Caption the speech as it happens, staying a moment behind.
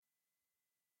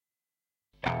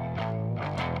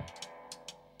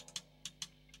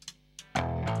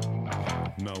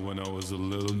Now when I was a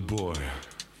little boy,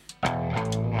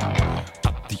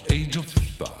 at the age of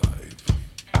 5,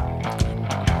 I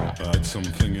had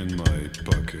something in my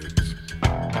pocket,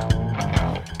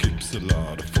 keeps a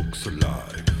lot of folks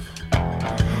alive.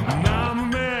 Now I'm a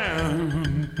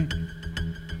man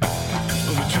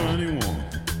of 21.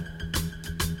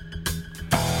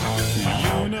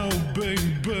 You know,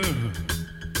 baby,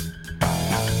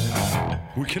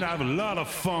 we can have a lot of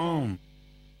fun.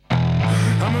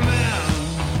 I'm a man.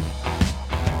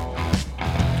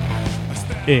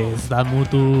 Ez da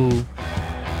mutu.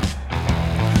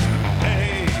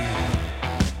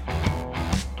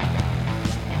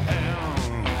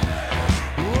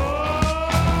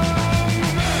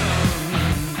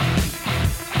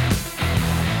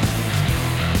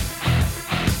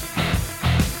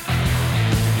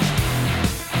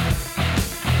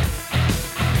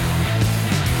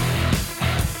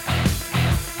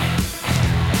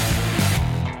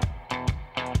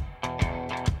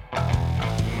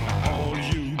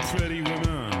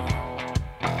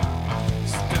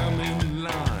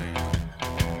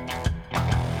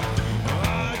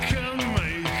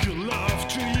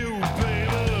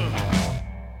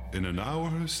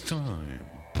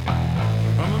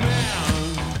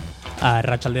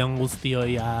 Arratsaldeon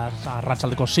guztioi,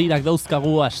 arratsaldeko 6ak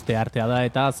dauzkagu, asteartea da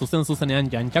eta zuzenean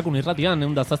Jantxakun irratian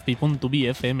 107.2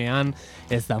 FM-ean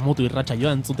ez da mutu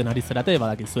irratsaioa entzuten ari zerate,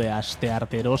 badakizue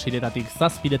asteartero 6etatik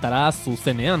 7etara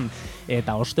zuzenean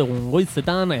eta ostegun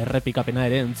goizetan errepikapena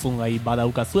ere entzungai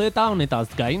badaukazue eta honetaz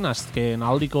gain azken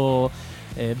aldiko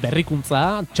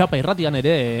berrikuntza txapa irratian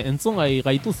ere entzungai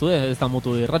gaituzue, ez da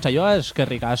mutu irratsaioa,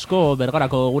 eskerrik asko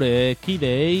Bergarako gure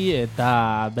kideei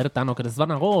eta bertan okerez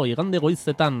banago igande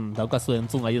goizetan daukazue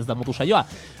entzungai ez da mutu saioa,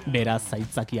 beraz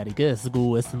aitzakiarik ez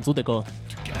gu ez entzuteko.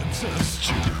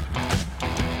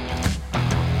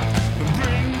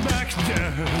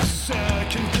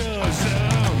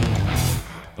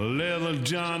 Little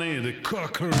Johnny the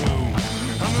Cockaroo,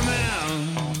 I'm a man.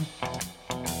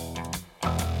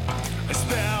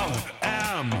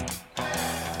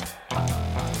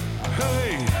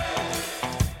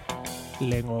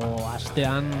 Lehengo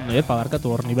astean, barkatu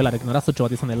hor nibelarekin arazotxo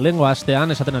bat izan den, lehengo astean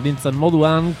esaten adintzen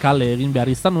moduan kale egin behar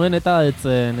izan nuen eta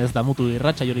ez da mutu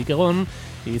irratsaiorik egon,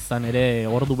 izan ere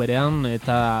ordu berean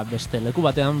eta beste leku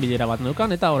batean bilera bat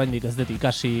neukan eta oraindik ez dut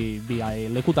ikasi bi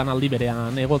lekutan aldi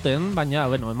berean egoten, baina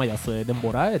emaiaz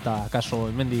denbora eta kaso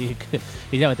hemendik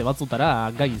hilabete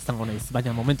batzutara gai izango naiz,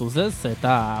 baina momentuz ez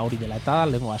eta hori dela eta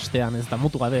lehengo astean ez da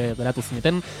mutu gabe geratu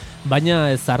zineten,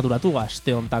 baina ez arduratu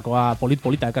aste hontakoa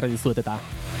polita ekarri dizuet eta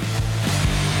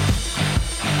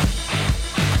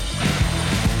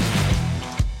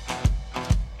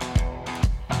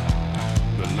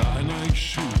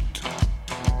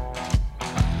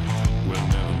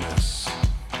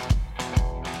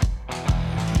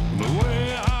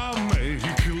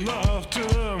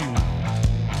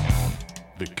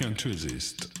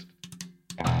resist.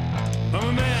 I'm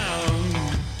a man.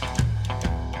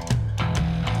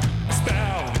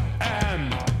 Spell M A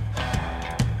M.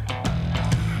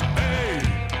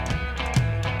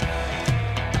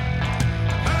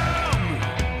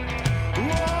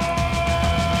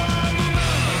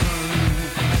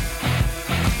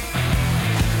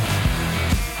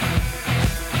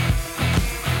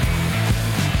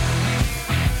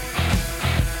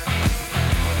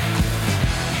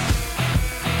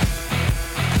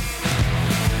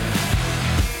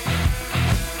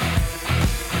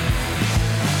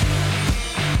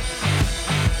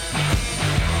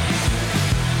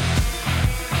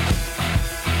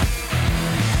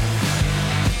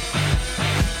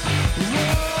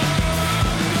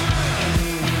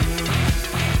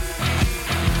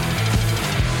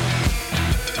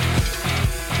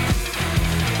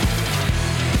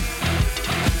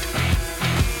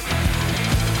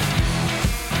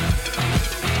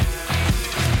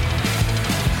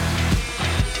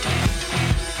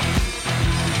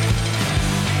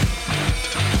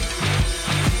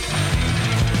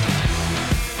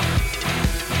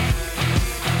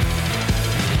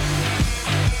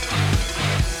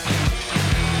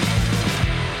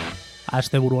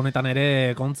 Asteburu honetan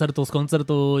ere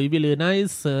kontzertu ibili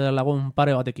naiz lagun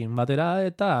pare batekin batera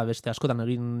eta beste askotan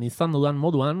egin izan dudan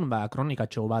moduan,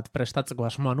 kronikatxo bat prestatzeko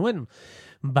asmoa nuen,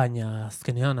 baina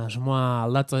azkenean asmoa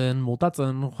aldatzen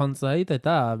mutatzen joan zait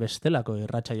eta bestelako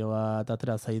irratsaio bat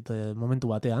atera zait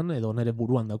momentu batean, edo nere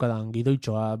buruan daukadan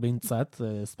gidoitxoa behintzat,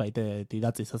 ez baite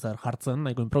idatzi zezer jartzen,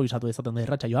 nahiko improvisatu izaten da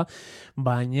irratsaioa,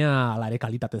 baina alare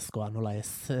kalitatezkoa nola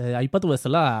ez. Aipatu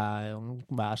bezala,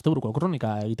 asteburuko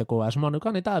kronika egiteko asmoa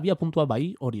neukan eta abia puntua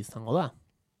bai hori izango da.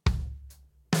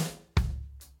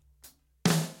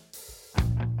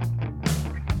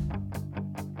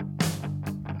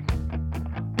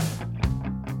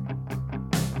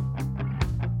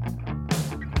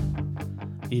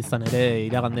 Izan ere,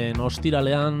 iraganden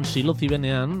ostiralean,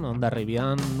 Silozibenean,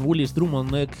 Hondarribian, Willis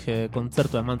Drummondek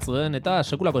kontzertu eman zuen, eta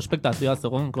sekulako espektazioa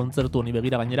zegoen kontzertu honi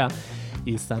begira gainera.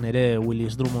 Izan ere,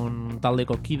 Willis Drummond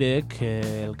taldeko kideek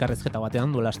elkarrizketa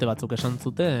batean duela aste batzuk esan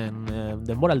zuten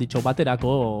denboralditxo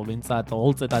baterako behintzat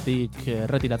oholtzetatik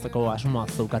erretiratzeko asmoa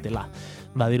zeukatela.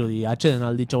 Badirudi, atxeden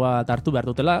alditxo bat hartu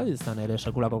behar dutela, izan ere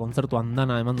sekulako kontzertuan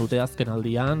dana eman dute azken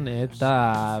aldian,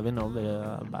 eta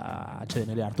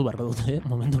atxeden ere hartu behar dute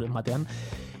momenturen batean.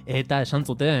 Eta esan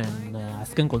zuten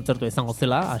azken kontzertua izango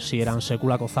zela, hasieran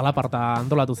sekulako zalaparta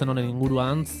antolatu zen honen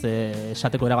inguruan, ze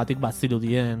esateko eragatik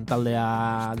bazirudien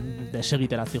taldea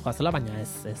desegitera zijoazela, baina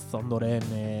ez ondoren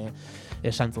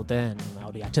esan zuten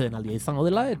hori atxeden aldia izango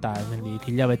dela, eta hemendik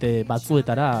hilabete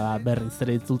batzuetara berriz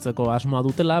ere itzultzeko asmoa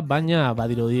dutela, baina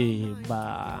badirudi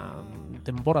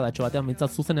temporadatxo batean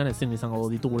mintzat zuzenean ezin izango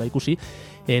ditugula ikusi,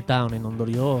 eta honen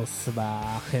ondorioz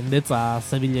jendetza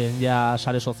zebilen ja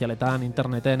sare sozialetan,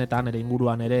 interneten eta nere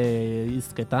inguruan ere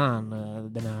hizketan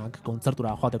denak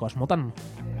kontzertura joateko asmotan.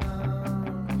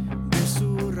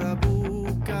 Gezurra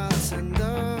bukatzen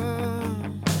da,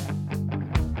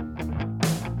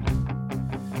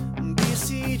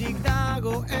 bizirik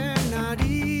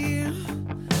dagoenari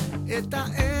eta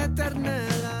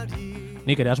eternelari.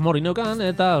 Nik ere asmo hori neukan,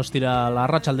 eta ostira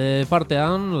arratsalde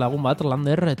partean lagun bat,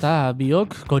 Lander eta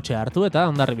biok kotxe hartu eta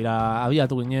Hondarribira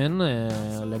abiatu ginen,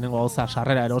 lehenengo gauza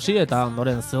sarrera erosi eta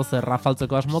ondoren zehozer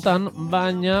rafaltzeko asmotan,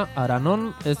 baina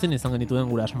aranon ezin izan genituen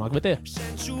gure asmoak bete.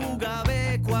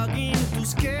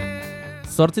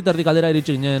 8:30 aldera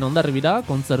iritsi ginen Hondarribira,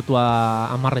 kontzertua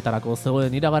 10:00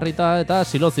 zegoen iragarrita, eta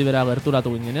Silozibera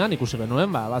gerturatu ginenean ikusi genuen,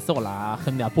 bazegola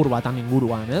jende apur batan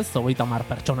inguruan, 30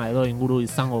 pertsona edo inguru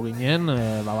izango ginen,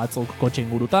 batzuk kotxe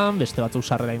ingurutan, beste batzuk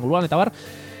sarrera inguruan, eta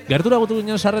gertura gutu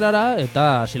ginen sarrerara,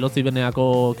 eta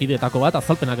Silozibeneako kideetako bat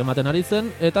azalpenak ematen ari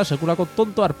zen, eta sekulako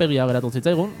tonto arpegia geratu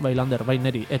zitzaigun, bai Lander, bai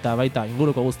neri, eta baita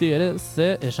inguruko guzti ere,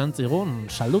 ze esan zigun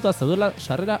salduta zeudela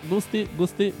sarrera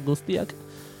guztiak,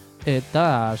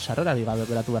 eta sarrerari gabe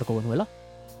geratu beharko genuela.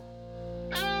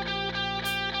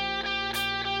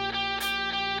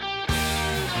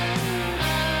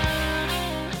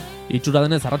 Itxura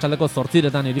denez arratsaldeko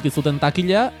 8:00 iriki zuten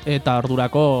takila, eta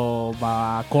ordurako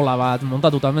kola bat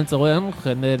montatuta hemen zegoen,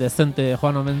 jende dezente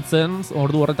joan omen zen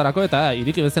ordu horretarako, eta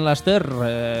iriki bezen laster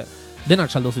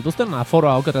denak saldu zituzten,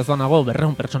 aforoa okerrez banago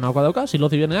 200 pertsonakoa dauka,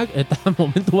 Silozibeneak, eta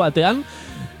momentu batean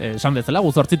esan bezala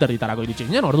gu 8:30 iritsi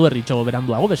ginen, ordu erritxo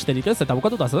beranduago besterik ez, eta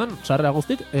bukatuta zeuden sarrera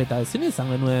guztik, eta ezin izan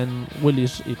genuen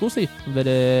Willis ikusi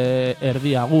bere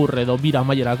erdi agur edo bira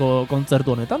amaierako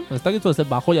kontzertu honetan. Ez dakitzu ez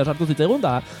bajoia sartu zitzaigun,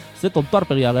 da ze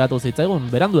tontoarpegia geratu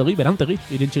zitzaigun, berantegi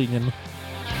iritsi ginen.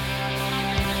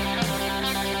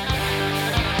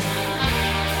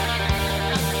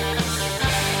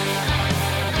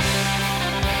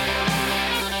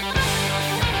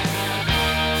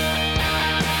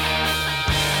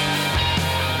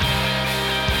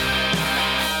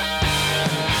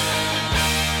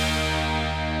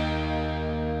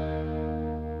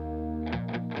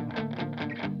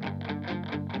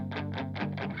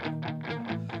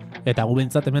 Eta gu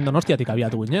bintzat hemen Donostiatik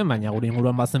abiatu ginen, baina gure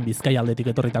inguruan bazen Bizkai aldetik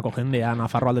etorritako jendea,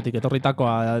 Nafarro aldetik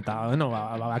etorritakoa,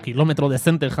 eta kilometro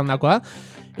dezente jandakoa,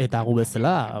 eta gu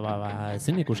bezala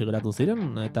ezin ikusi geratu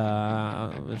ziren, eta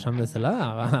esan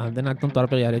bezala denak tonto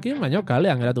arpegiarekin, baina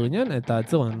kalean geratu ginen, eta ez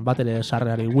zegoen bat ere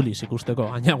sarrerari Willis ikusteko,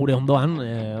 baina gure ondoan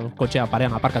kotxea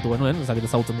parean aparkatu genuen, ezakit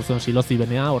ezagutzen duzuen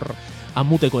Silozibenea, hor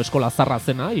Amuteko eskola zarra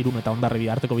zena, Irun eta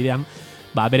Hondarribia arteko bidean,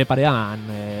 bere parean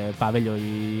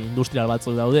pabelloi industrial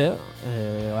batzuk daude,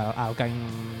 alkain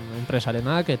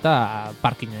enpresarenak, eta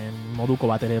parkinen moduko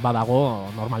bat ere badago,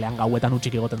 normalean gauetan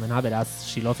utxik egoten dena, beraz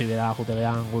Silozibera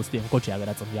jutegean guztien kotxea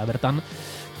geratzen dira bertan.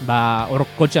 Hor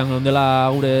kotxean geundela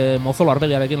gure mozolo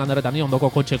arbegiarekin Landerretan, ondoko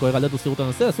kotxeko galdetu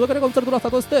ziguten zuek ere kontzertura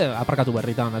zatu aparkatu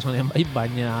berritan, esan bai,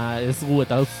 baina ez gu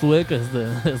eta zuek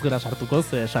ez gera sartuko,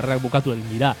 sarrerak bukatu egin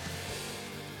dira.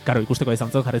 Karo, ikusteko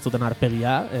izan zen jarri zuten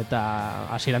arpegia, eta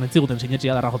hasieran ez ziguten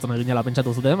sinetxia darra jotzen eginela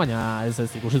pentsatu zuten, baina ez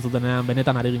ikusi zutenean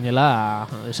benetan ari ginela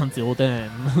esan ziguten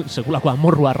sekulako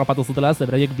amorrua arropatu zutela, ze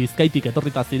beraiek Bizkaitik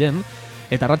etorrita ziren,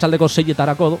 eta arratsaldeko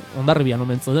 6:00 Hondarribian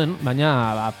omen zuten,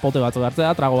 baina pote batzuk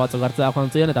hartzea, trago batzuk hartzea joan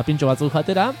ziren, eta pintxo batzuk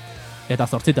jatera, eta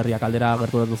 8:30 aldera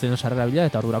gerturatu ziren sarrera bila,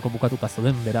 eta ordurako bukatuta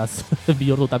zeuden, beraz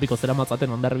 2 ordu tapiko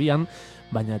zeramatzaten Hondarribian,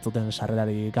 baina ez zuten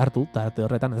sarrerarik hartu, tarte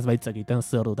horretan ez baitzekiten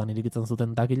ze ordutan irikitzen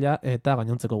zuten takila, eta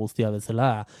gainontzeko guztia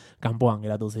bezala kanpoan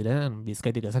geratu ziren,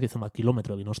 Bizkaitik ezakitzen bat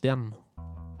kilometro egin ostean.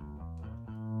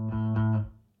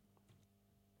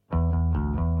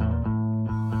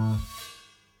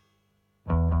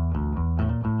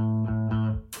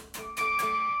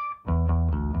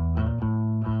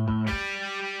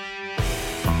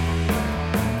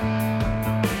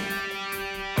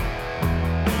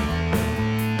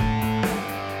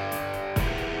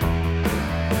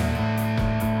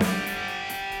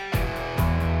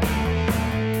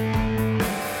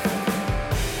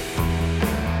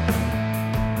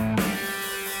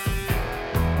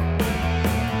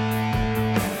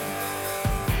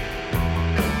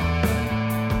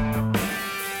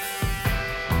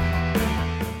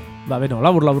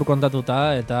 Labur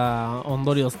kontatuta eta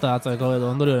ondorioztatzeko edo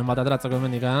ondorioen bat ateratzeko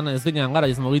hemendikan, ez ginean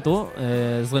garaiz mugitu,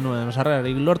 ez genuen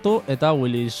sarrerarik lortu, eta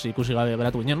Willis ikusi gabe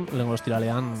geratu ginen, lehengo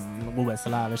estiralean gu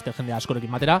bezala beste jende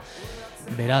askorekin batera.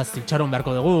 Beraz, itxaron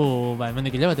beharko dugu,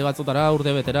 hemendik hilabete batzutara,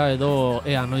 urte betera, edo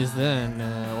ea noiz den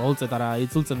oholtzetara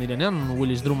itzultzen direnean,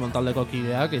 Willis Drummond taldeko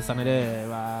kideak, izan ere,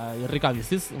 irrika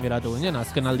biziz geratu ginen.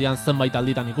 Azken aldian zenbait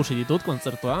alditan ikusi ditut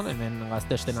kontzertuan, hemen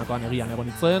gaztestenakoan egian egon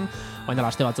nintzen, baina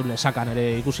aste batzuk lesakan ere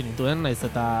ikusi nituen, naiz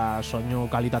eta soinu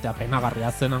kalitatea penagarria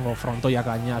zen, hango frontoiak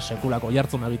gaina sekulako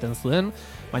jartzuna egiten zuen,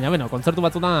 baina kontzertu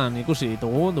batzutan ikusi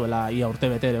ditugu, duela ia urte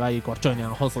bete ere bai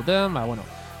kortxoenean jo zuten,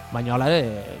 baina hala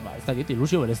ere, ez dakit,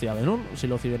 ilusio berezia benun,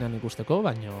 silozi benean ikusteko,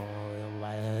 baina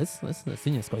ez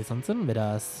zinezkoa izan zen,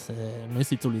 beraz,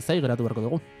 noiz itzuli zai geratu beharko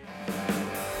dugu.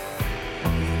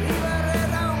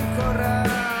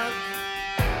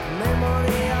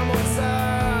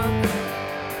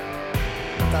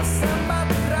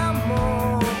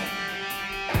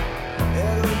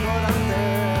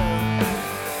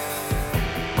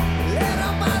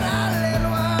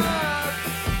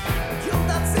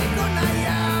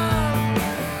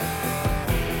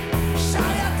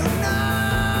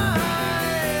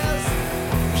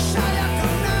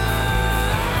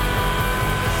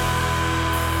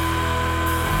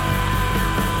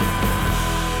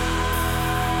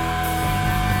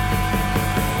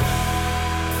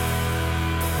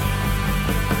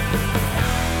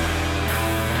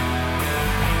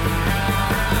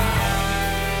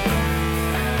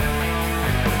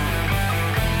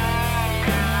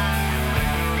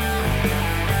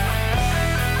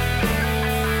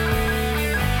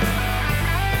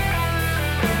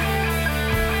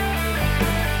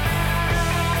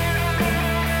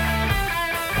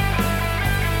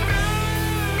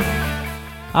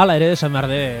 Hala ere, esan behar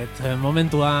dut,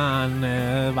 momentuan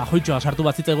joitxoa sartu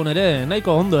bat zitzegun ere,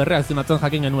 nahiko ondo erreakzionatzen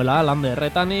jakin genuela, lande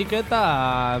erretanik,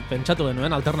 eta pentsatu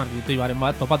genuen alternatibaren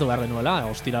bat topatu behar genuela,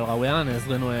 ostiral gauean, ez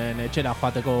genuen etxera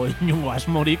joateko inungo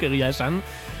asmorik egia esan,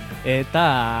 eta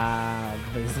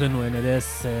ez genuen ere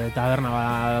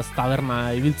taberna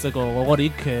ibiltzeko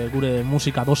gogorik gure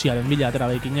musika dosiaren bila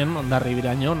atera behikinen, ondarri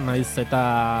biraino, naiz eta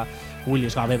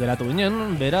Willis gabe geratu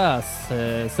ginen, beraz,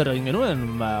 zer egin genuen,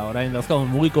 orain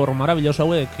dauzkagun mugikor marabilloso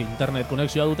hauek internet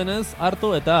konexioa dutenez,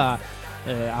 hartu eta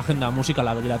agenda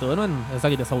musikala begiratu genuen, ez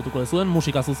dakit ezagutuko duzuen,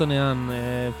 musika zuzenean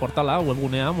portala,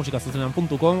 webgunea,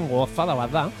 musikazuzenean.com, gozada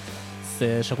bat da,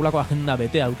 sekulako agenda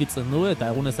betea aukitzen du eta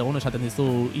egunez egun esaten dizu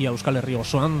ia Euskal Herri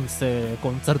osoan ze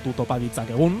kontzertu topa ditzak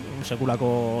egun,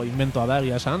 sekulako inventoa da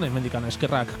egia esan, hemendikan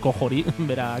eskerrak kojori,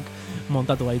 berak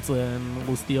montatu baitzuen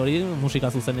guzti hori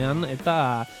musika zuzenean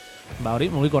eta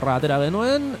hori mugikorra atera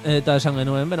genuen eta esan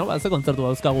genuen, ze kontzertu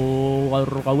dauzkagu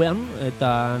gaur gauean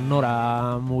eta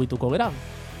nora mugituko gera.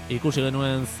 Ikusi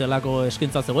genuen zelako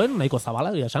eskaintza zegoen, nahiko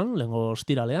zabala egia esan, lehengo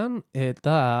ostiralean,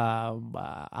 eta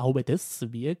hau betez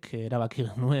biek erabaki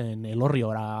genuen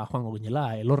Elorriora joango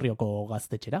ginela, Elorrioko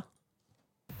gaztetxera.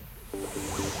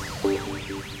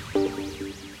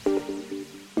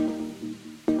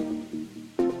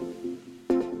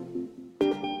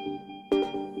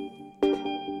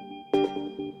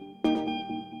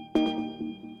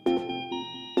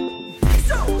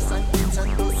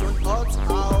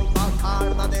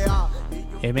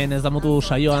 Hemen ez damutu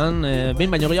saioan,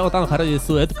 behin baino gehiagotan jarri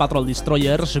dizuet Patrol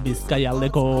Destroyers Bizkaia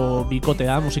aldeko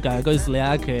bikotea, musika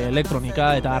ekoizleak,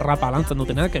 elektronika eta rapa lantzen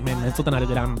dutenak, hemen entzuten ari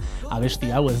geran abesti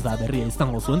hau ez da berria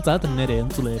izango zuentzat, nire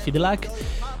entzule fidelak.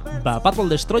 Patrol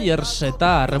Destroyers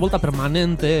eta Revolta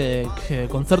Permanentek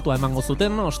kontzertua emango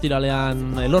zuten,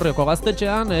 ostiralean Elorrioko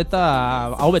gaztetxean, eta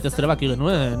hau betez ere baki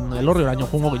genuen Elorrioraino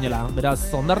joango ginela. Beraz,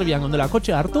 Hondarribian gondela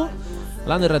kotxea hartu,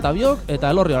 Lander eta biok,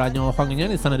 eta Elorrioraino joan ginen,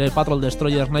 izan ere Patrol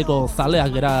Destroyers nahiko zaleak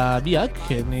gera biak,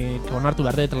 nik onartu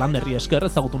behar dut Landerri esker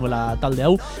ezagutu nuela talde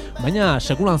hau, baina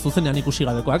sekulan zuzenean ikusi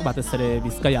gabekoak, batez ere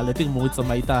Bizkaia aldetik mugitzen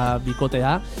baita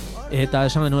bikotea, eta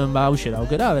esan genuen hauxe da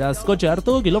aukera, beraz kotxe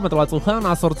hartu, kilometro batzuk jan,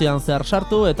 azortzian zehar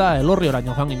sartu, eta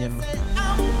Elorrioraino joan ginen.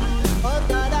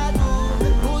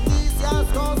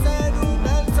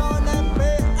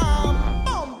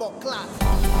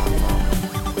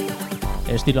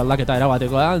 Estilo aldaketa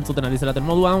erabatekoa, entzuten ari zeraten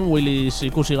moduan, Willis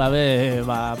ikusi gabe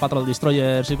Patrol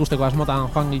Destroyers ikusteko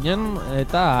asmotan joan ginen,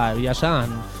 eta egia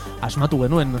esan asmatu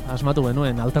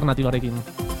genuen alternatibarekin.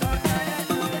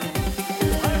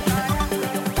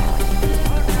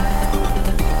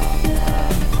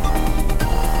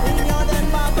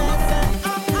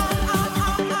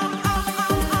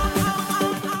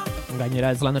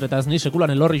 gainera ez laner eta ez ni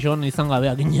sekulan Elorrion izan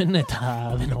gabeak ginen,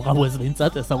 eta beno, gau ez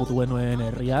behintzat ezagutu genuen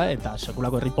herria, eta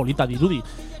sekulako herri polita dirudi,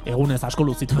 egunez asko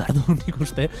luzitu behar du nik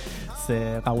uste,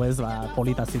 ze gau ez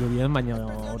polita zirudien, baina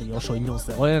hori oso inu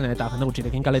zegoen, eta jende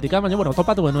gutxirekin kaletika, baina bueno,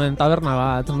 topatu genuen taberna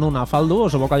bat nun afaldu,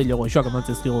 oso bokadilo goixoak eman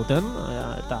zizkiguten,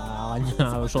 eta gaina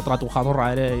oso tratu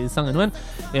jadorra ere izan genuen,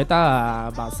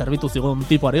 eta zerbitu zigun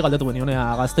tipoari galdetu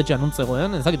genionea gaztetxea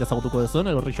nuntzegoen, ezakit ezagutuko dezuen,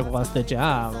 Elorrioko gaztetxea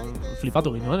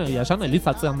flipatu ginoen, egia esan,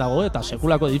 elizatzean dago, eta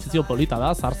sekulako edifizio polita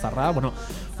da, zar-zarra, bueno,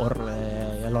 hor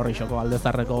Elorrioko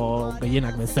aldezarreko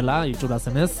gehienak bezala, itxura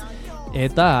zenez,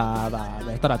 eta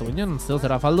bertaratu ginen, zeo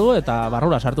zera faldu, eta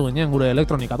barrura sartu ginen gure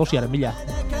elektronika dosiaren bila.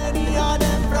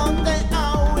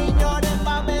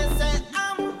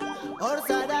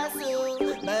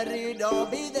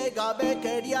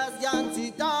 Bekeriaz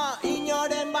jantzita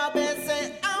inoren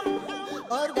babezean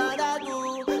hor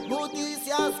garatu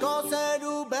gutiziazko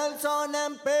zeru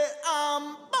beltzonen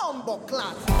pean bombo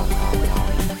klat.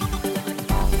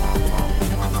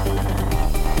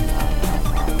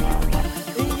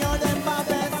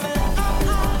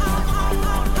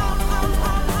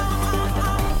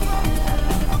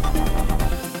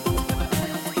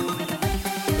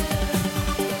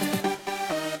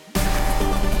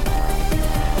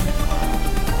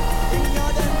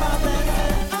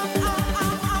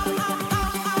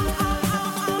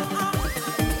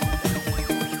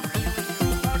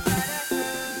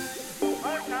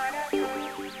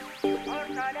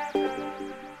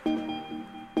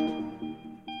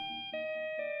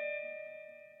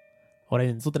 Orain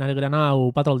entzuten ari garen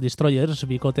hau Patrol Destroyers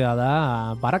bikotea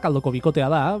da, Barakaldoko bikotea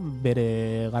da,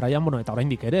 bere garaian, bueno, eta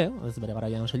oraindik ere, ez bere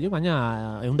garaian soilik,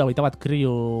 baina 121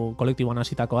 kriu kolektiboan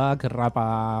hasitakoak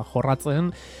rapa jorratzen,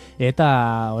 eta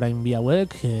orain bi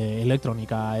hauek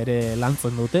elektronika ere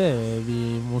lantzen dute,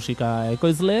 bi musika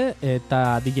ekoizle,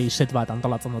 eta DJ set bat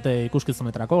antolatzen dute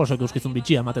ikuskizunetarako, oso ikuskizun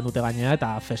bitxia ematen dute gainera,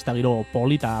 eta festa giro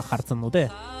polita jartzen dute.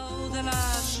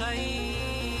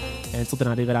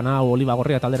 Entzuten ari geran hau Oliba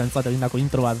Gorria talderantzat egindako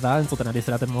intro bat da, entzuten ari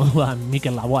zeraten moduan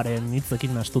Mikel Laboaren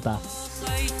hitzekin nastuta.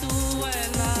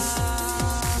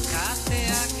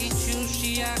 Kateak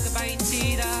itxusiak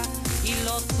baitira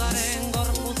ilotzaren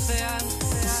gorputzean.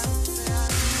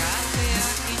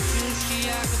 Kateak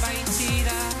itxusiak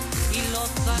baitira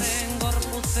ilotzaren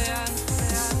gorputzean.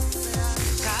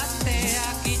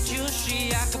 Kateak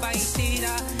itxusiak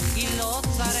baitira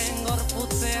ilotzaren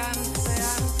gorputzean.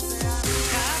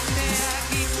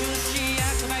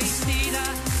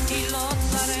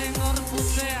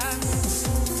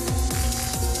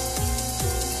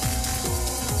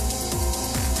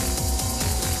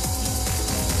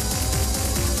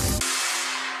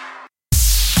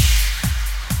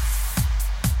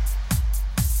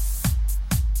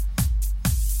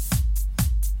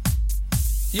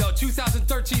 Yo,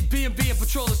 2013 B&B and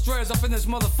Patrol Destroyers up in this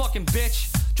motherfucking bitch.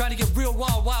 Trying to get real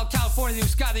wild, California to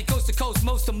Scotty, coast to coast,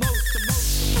 most to most.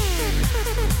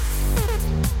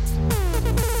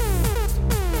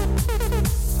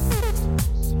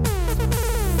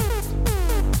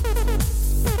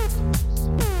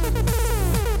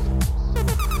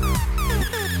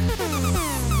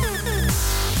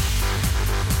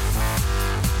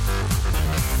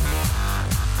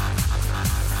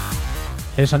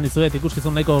 Esan dizuet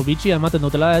ikuskizun nahiko bitxia ematen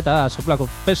dutela eta soplako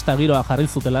festa giroa jarri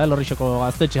zutela Elorrioko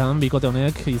gaztetxean bikote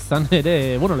honek izan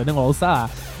ere, bueno, lehenengo gauza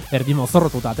erdi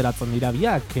mozorrotuta ateratzen dira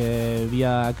biak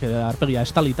arpegia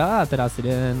estalita atera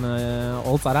ziren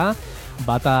holtzara,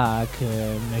 batak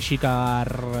mexikar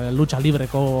lucha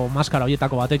libreko maskara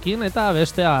horietako batekin eta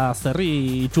bestea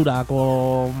zerri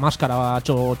itxurako maskara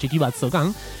batxo txiki bat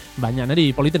zeukan, baina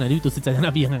niri politen eribitu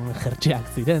zitzaidan bien jertxeak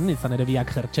ziren, izan ere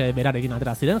biak jertxe berarekin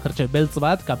atera ziren, jertxe beltz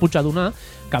bat, kaputxaduna,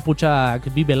 kaputxak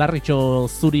bi belarritxo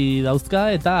zuri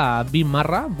dauzka eta bi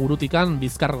marra burutikan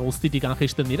bizkar guztitikan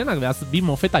jaisten direnak, behaz bi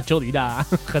mofetatxo dira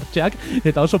jertxeak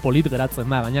eta oso polit geratzen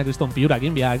da, baina kriston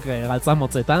piurakin biak galtzan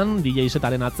motzetan, DJ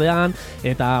setaren atzean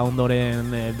eta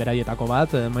ondoren beraietako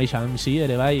bat, Maixa MC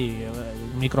ere bai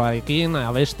mikroarekin,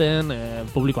 abesten,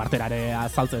 publiko arterare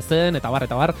azaltze zen, eta bar,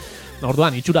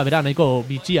 orduan itxura bera nahiko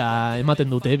bitxia ematen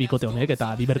dute bikote honek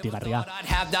eta divertigarria.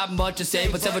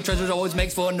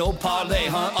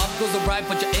 Up goes the right,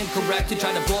 but you're incorrect. You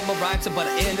try to blow my rhymes, but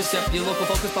I intercept you. Local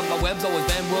focus, but my web's always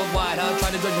been worldwide.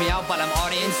 Try to judge me out, but I'm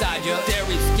already inside you.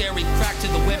 Dairy, scary, crack to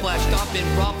the whiplash. Stomping,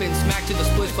 romping, smack to the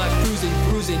splish splash.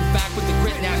 Cruising, back with the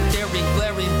grit now. Daring,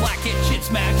 glaring, black hit, shit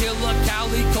smack. Killer,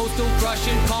 Cali, coastal,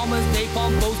 crushing. Commas,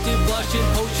 napalm, boasting, blushing.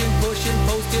 Potion, pushing,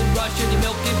 posting, rushing. You're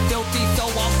milking, filthy, so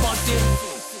I'm busting.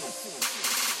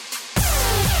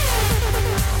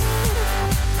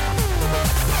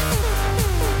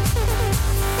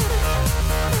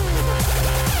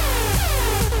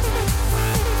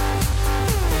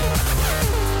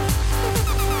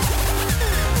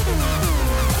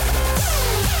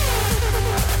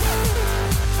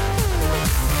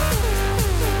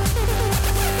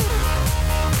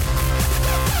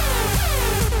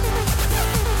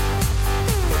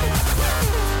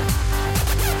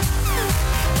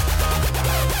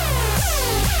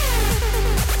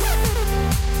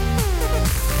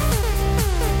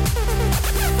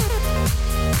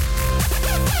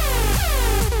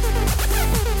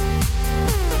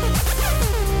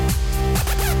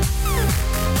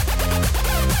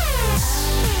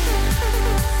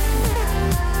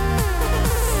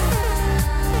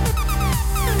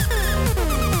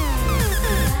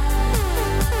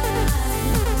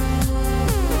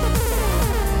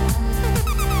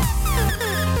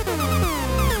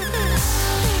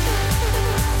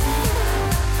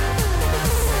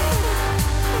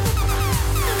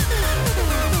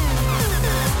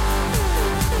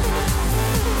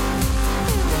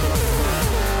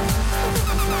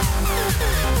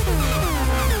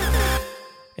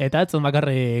 Eta etzen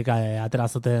bakarrik atera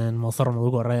zuten mozorro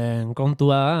moduko horren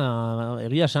kontua,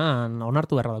 egia esan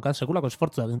onartu beharra daukat, sekulako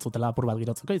esfortzua egin zutela apur bat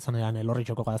girotzeko, izan eran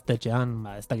Elorrioko gaztetxean,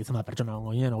 ez dakit zenbat pertsona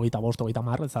gongo ginen, 25,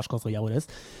 30, ez askoz gehiago ere ez.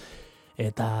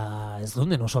 Eta ez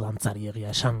dunden oso dantzari egia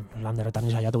esan. Landerretan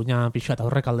izaiatu gina pixua eta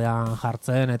horrekaldean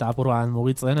jartzen eta apuruan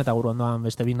mugitzen eta guru ondoan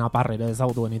beste bi napar ere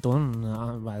ezagutu genituen.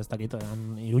 Ez dakit,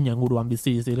 Iruñen guruan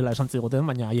bizi zirela esan ziguten,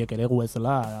 baina haiek ere gu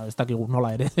ezela, ez dakigu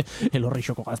nola ere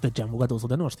Elorrioko gaztetxean bukatu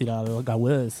zuten, ostira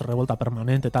gauez Revolta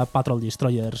Permanent eta Patrol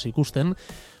Destroyers ikusten.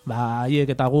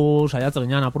 Haiek eta gu saiatzen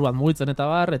ginean apur bat mugitzen eta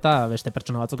bar, eta beste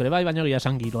pertsona batzuk ere bai, baina egia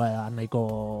esan giroa nahiko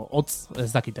hotz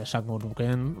ez dakite esango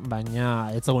nuken,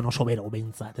 baina ez zegoen oso bero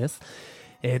behintzat, ez?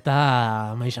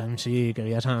 Eta maixan txik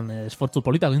egia esan esfortzu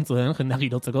polita gintzuen jendea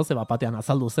girotzeko, ze batean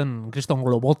azaldu zen kriston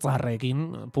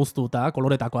globotzarrekin puztuta,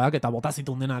 koloretakoak, eta bota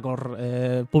zitun denak hor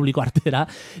publiko artera,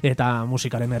 eta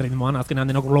musikaren erritmoan azkenean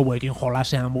denok globoekin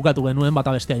jolasean bukatu genuen,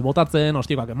 bata besteai botatzen,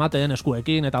 ostikoak ematen,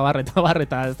 eskuekin, eta bar,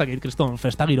 eta ez dakit kriston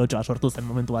festa girotxoa sortu zen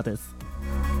momentu batez.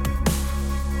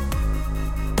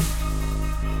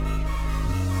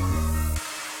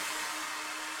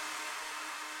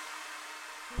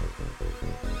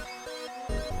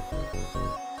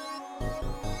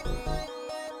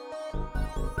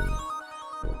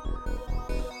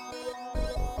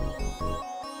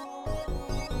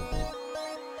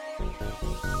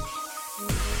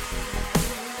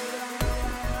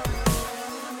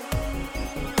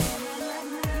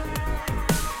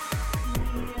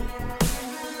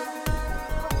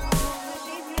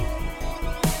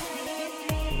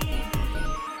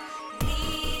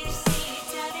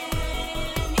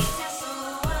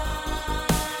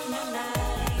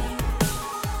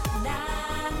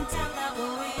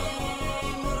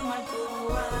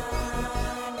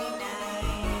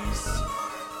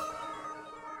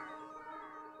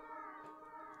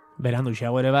 Berandu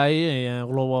xago ere bai,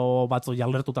 globo batzu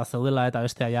jaldertuta zeudela eta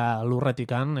bestea ja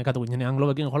lurretikan, ekatu ginean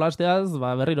globekin jolasteaz,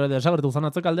 berriro ere desagertu zan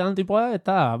atzekaldean tipoa,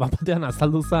 eta batean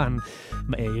azaldu zan,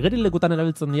 igerilekutan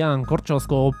erabiltzen dian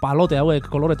kortxozko palote hauek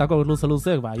koloretako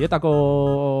luze-luzek, haietako,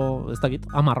 ez dakit,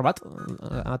 10 bat,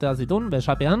 atea zituen,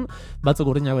 besapean,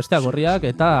 batzuk urdinak besteak gorriak,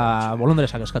 eta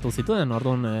bolondresak eskatu zituen,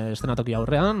 orduan estenatoki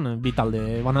aurrean, bi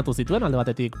talde banatu zituen, alde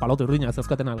batetik palote urdinak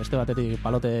zeuzkatenak, beste batetik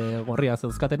palote gorriak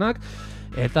zeuzkatenak,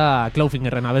 eta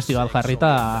Clawfingerren abesti bat jarri eta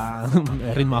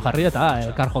erritmoa jarri eta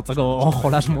elkar jotzeko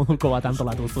jolas moduko bat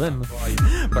antolatu zuen.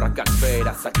 Brakak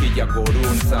bera, zakila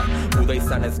goruntza, uda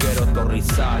izan ez gero torri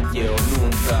zaie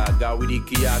honuntza, gau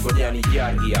irikia gonean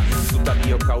ilargia,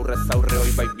 zutabiok aurrez aurre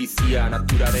hoi bai bizia,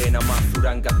 naturaren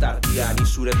amazuran gatardia,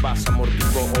 nisure basa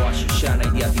mortuko oa xixana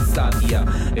idiat izadia,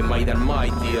 emaidan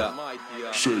maitia.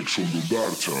 Sexo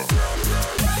dudartza.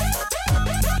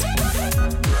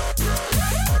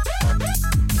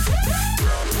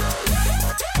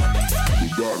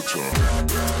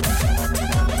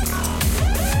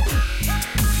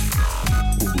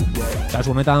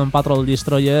 Kasu honetan Patrol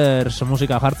Destroyers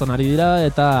musika jartzen ari dira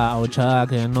eta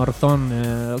ahotsak Northon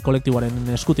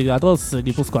kolektiboaren eskutik datoz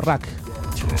Gipuzkoarrak.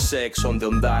 Sex onde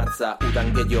ondartza,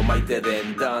 udan gehiago maite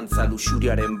den dantza,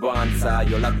 luxuriaren bantza,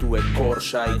 jolatuek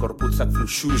korsai, korputzak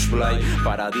fluxus blai,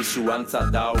 paradisu antza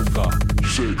dauka.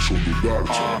 Sex onde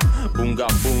ondartza. Bunga,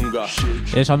 bunga.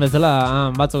 Esan bezala,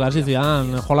 batzuk hasi zian,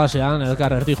 jolasean,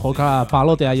 elkar erdi joka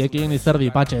palote haiekin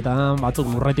izerdi patxetan, batzuk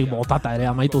lurretik botata ere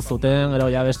amaitu zuten, gero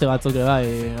ja beste batzuk bai,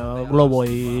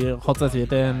 globoi jotze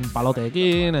zieten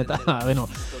paloteekin, eta, bueno,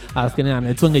 azkenean,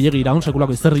 etzuen gehiagi iraun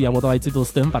sekulako izerdia bota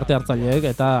baitzituzten parte hartzaileek,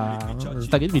 eta ez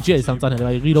dakit bitxia izan zen ere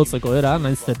bai girotzeko era,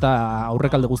 naiz eta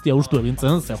aurrekalde guztia ustu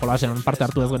egintzen, ze jolasean parte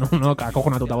hartu ez genuen,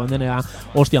 akojonatuta goen denea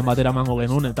hostian batera mango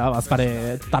genuen, eta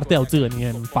bazpare tartea utzi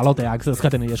genien paloteak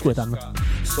zezkaten eskuetan.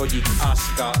 Soilik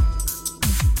aska,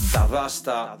 eta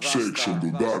basta. Sex onde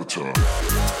ondartza.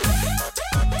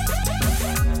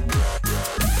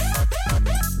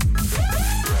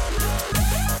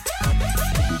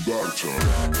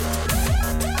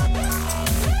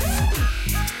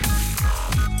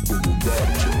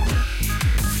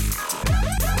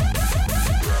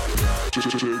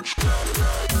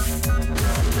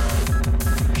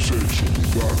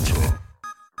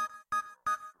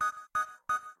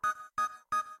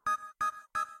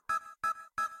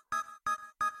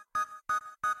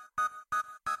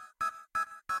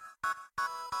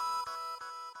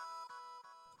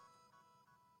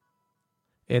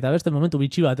 Eta beste momentu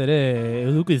bitxi bat ere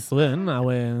eduki zuen,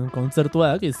 hauen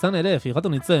kontzertuak izan ere,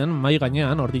 fijatu nintzen, mai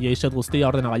gainean, hor DJ set guztia,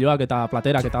 ordenagailuak eta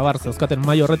platerak eta bar zeuzkaten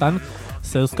mai horretan,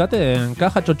 zeuzkaten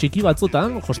kajatxo txiki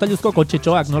batzutan, jostailuzko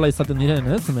kotxetxoak nola izaten diren,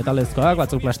 ez? Metalezkoak,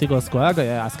 batzuk plastikozkoak,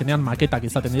 azkenean maketak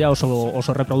izaten dira,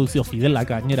 oso reprodukzio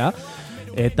fidelak gainera.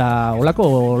 Eta olako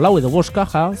 4 edo 5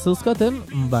 kaja zeuzkaten,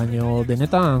 baino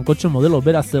denetan kotxe modelo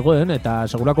beraz zegoen, eta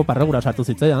segurako parregura sartu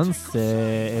zitzaidan,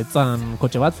 ze etzan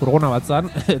kotxe bat, furgona bat zan,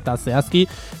 eta zehazki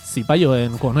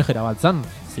zipaioen konejera bat zan.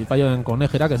 Zipaioen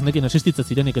konejerak ez nekin existitze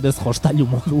zirenik ere jostailu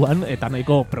moduan, eta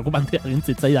nahiko preokupantea egin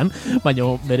zitzaidan,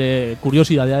 baino bere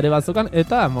kuriosidadea ere batzokan,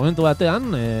 eta momentu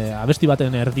batean, abesti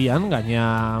baten erdian,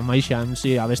 gaina maixan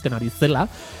abesten ari zela,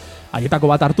 haietako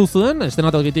bat hartu zuen,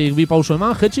 estenatokitik 2 pauso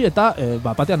eman, jetxi, eta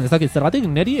batean ez dakit zergatik,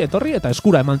 neri etorri eta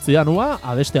eskura eman zidan ua,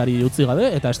 abesteari utzi gabe,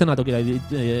 eta estenatokira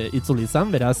itzuli izan,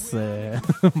 beraz,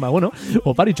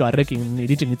 oparitxo harrekin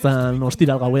iritsi nintzen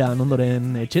ostiral gauean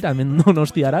ondoren etxera, hemen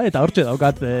Donostiara, eta hortxe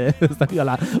daukat, ez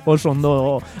dakidala oso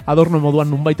ondo adorno moduan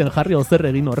nunbaiten jarri zer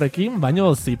egin horrekin,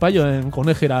 baino zipaioen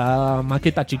konejera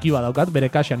maketa txiki bat daukat,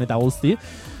 bere kaxan eta guzti,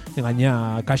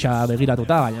 gaina kaxa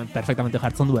begiratuta, baina perfectamente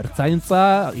jartzen du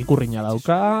ertzaintza, ikurrina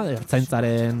dauka,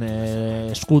 ertzaintzaren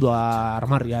eskudoa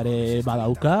armarriare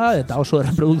badauka, eta oso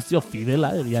reprodukzio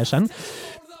fidela, egia esan.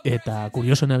 Eta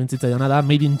kuriosoena egintzitzaidan da,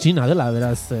 made in China dela,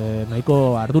 beraz,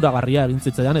 nahiko arduragarria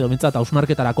egintzitzaidan, edo bintzat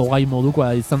hausnarketarako gai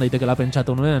modukoa izan daitekela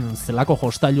pentsatu nuen, zelako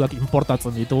jostailuak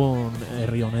importatzen dituen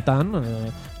herri honetan,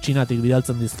 Txinatik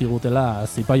bidaltzen dizkigutela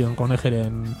zipaioen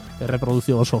konejeren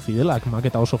erreprodukzio oso fidelak,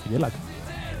 maketa oso fidelak.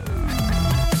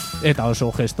 Eta oso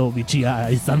gesto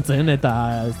bitxia izan zen, eta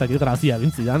ez dakit grazia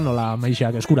egin zidan, nola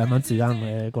maixak eskura eman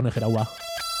zidan konejeraua.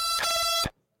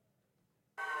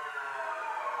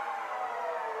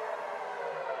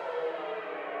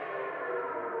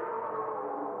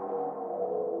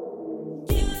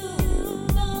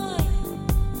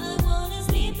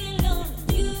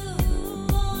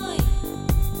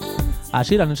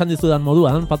 Hasieran esan dizudan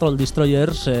moduan, Patrol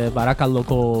Destroyers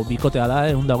Barakaldoko bikotea da,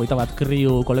 121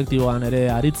 kriu kolektiboan ere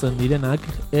aritzen direnak,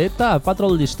 eta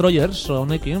Patrol Destroyers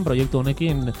honekin, proiektu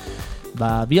honekin,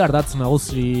 bi ardatz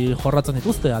nagusi jorratzen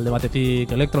dituzte, alde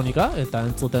batetik elektronika, eta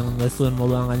entzuten dezuen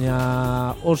moduan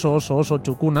gaina oso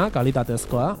txukuna,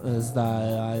 kalitatezkoa, ez da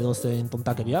edozein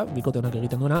tontakeria, bikote honek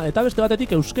egiten duena, eta beste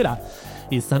batetik euskera.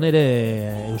 Izan ere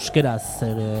euskeraz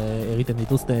egiten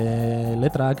dituzte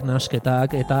letrak,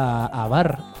 nasketak eta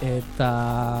abar, eta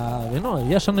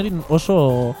egia esan egin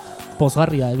oso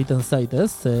pozgarria egiten zait,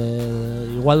 ez?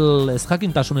 Igual ez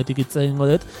jakintasunetik hitz egingo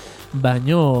dut,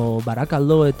 baino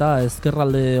Barakaldo eta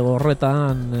ezkerralde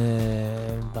horretan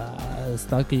ez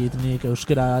dakit nik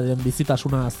euskeraren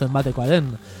bizitasuna zenbatekoa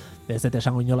den, ez dut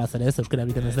esango inolaz ere ez, euskera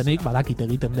egiten ez denik, badakit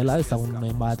egiten dela,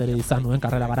 ezagunen bat ere izan nuen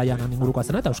karrera garaian ingurukoa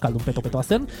zena, eta euskaldun peto-petoa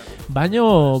zen,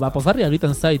 baino pozgarria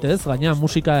egiten zait ez, gaina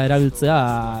musika erabiltzea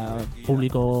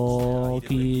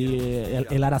publikoki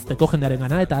helarazteko jendearen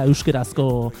gana, eta euskerazko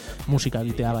musika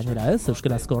egitea gainera ez,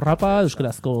 euskerazko rapa,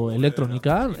 euskerazko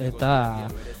elektronika, eta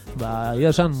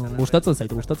esan gustatzen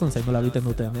zait nola egiten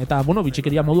duten. Eta,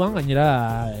 bitxikeria moduan,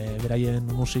 gainera beraiek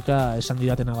esan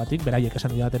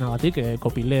didatenagatik,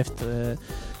 copyleft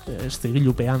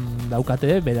zigilupean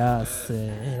daukate, beraz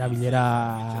erabilera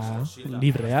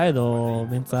librea edo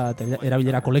bentsat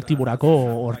erabilera kolektiborako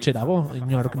hortxe dago,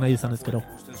 inork nahi izan ezkero.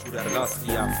 Zure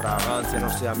argazkia, fragantzia,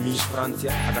 nosea mis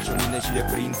frantzia, akaso nire zire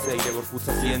printzea, ire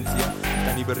gorputza zientzia,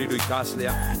 eta ni berriro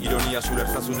ikaslea, ironia zure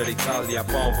erzazun ere itzaldia,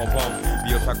 pom,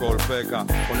 bihotzako olpeka,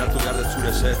 onartu behar dut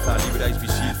zure setza, librea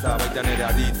izbizitza, baita nere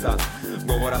aditza,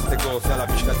 gogorazteko zala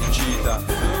pixkat itxita.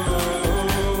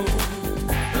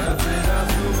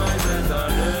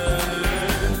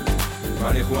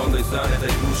 Bani ondo izan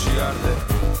eta ikusi arte.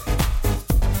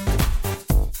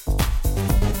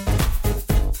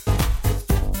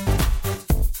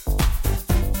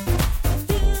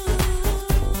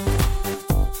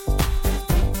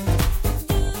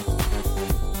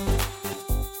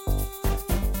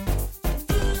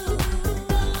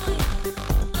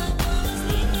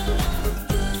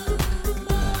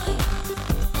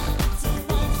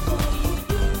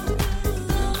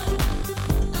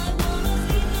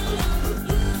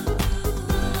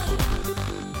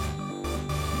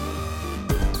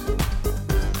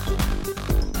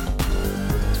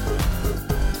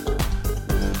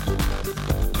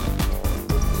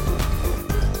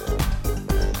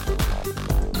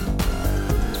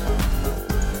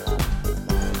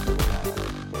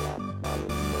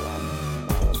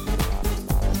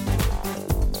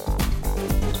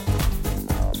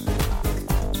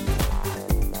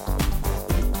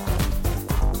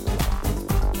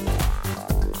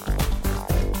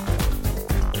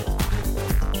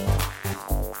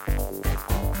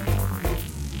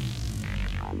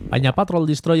 Baina Patrol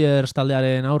Destroyers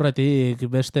taldearen aurretik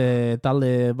beste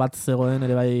talde bat zegoen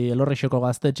ere bai Elorrioko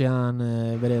gaztetxean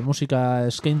bere musika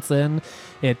eskaintzen,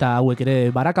 eta hauek ere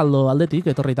Barakaldo aldetik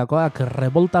etorritakoak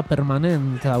Revolta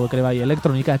Permanent, hauek ere bai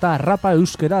Elektronika eta rapa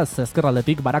euskaraz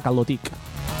ezkerraldetik Barakaldotik.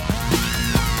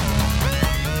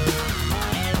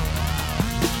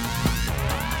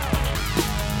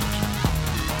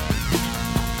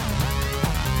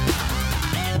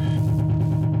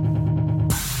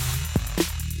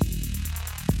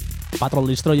 Patrol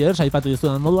Destroyers, aipatu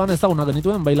dizudan moduan, ezagunak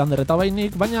genituen Bailander eta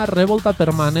Bainik, baina Revolta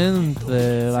Permanent,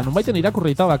 nonbaiten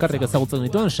irakurrita bakarrik ezagutzen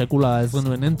dituen, sekula ez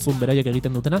genuen entzun beraiek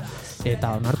egiten dutena,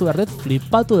 eta onartu behar dut,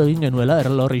 flipatu egin genuela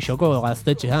Elorrioko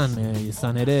gaztetxean,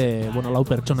 izan ere, lau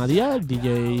pertsona dira,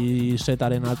 DJ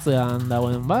setaren atzean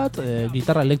dagoen bat,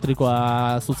 gitarra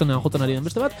elektrikoa zuzenean jotzen ari den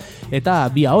beste bat, eta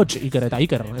bi ahots Iker eta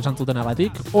Iker esan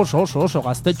zutenagatik, oso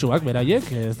gaztetxuak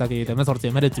beraiek, ez dakit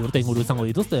 18-19 urte inguru izango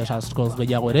dituzte, askoz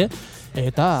gehiago ere,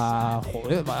 eta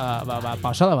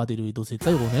pasada bat iruditu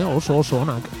zitzaigun, oso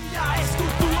onak.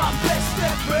 Eskutuan beste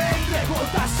behin,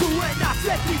 revolta zuen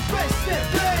atzetik beste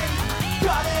behin,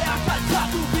 gareak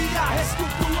altzatu dira.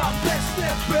 Eskutuan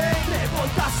beste behin,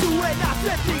 revolta zuen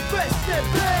atzetik beste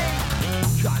behin,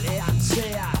 kalean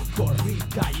zehar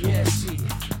korrika iesi,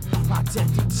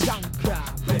 atzetik txanka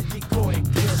betiko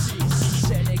egresi,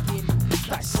 zerekin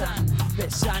da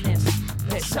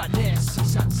esanez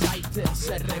izan zaiten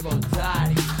zer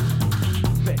revoltari,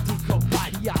 betiko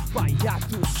pariak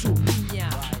pairatu zumina,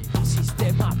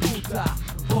 sistema puta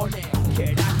honek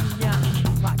eragina,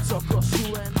 atzoko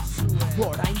zuen,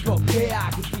 oraingo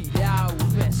keak dirau,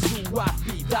 mezuak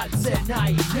bidaltzen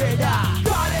airera.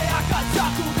 Gareak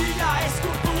altzatu dira,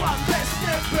 eskutuan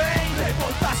beste behin,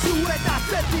 revolta zuen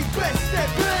atzetik beste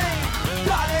behin,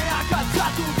 gareak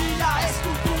altzatu dira,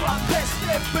 eskutuan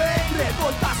beste behin,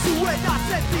 revolta zuen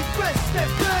atzetik beste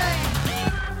behin.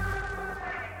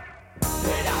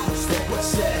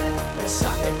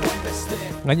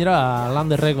 Gainera,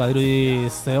 Landerrek badirudi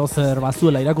zeozer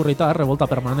bazuela irakurrita Revolta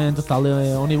Permanent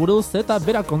talde honi buruz, eta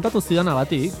berak kontatu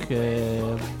zidanagatik,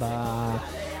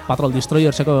 Patrol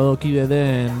Destroyerseko kide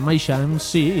den Maixa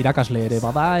MC irakasle ere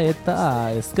bada, eta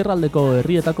ezkerraldeko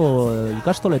herrietako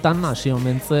ikastoletan hasi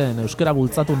omentzen euskara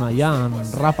bultzatu nahian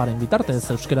raparen bitartez,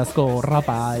 euskerazko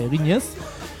rapa eginez.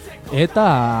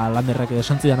 Eta Landerrek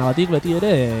esan zidanagatik beti ere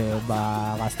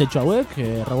gaztetxo hauek,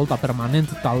 Revolta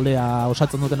Permanent taldea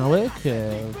osatzen duten hauek,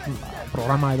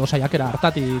 programa edo saiakera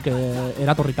hartatik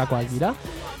eratorritakoak dira,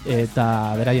 eta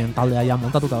beraien taldea ja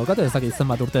montatuta daukate, ez dakit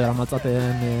zenbat urte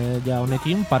daramatzaten ja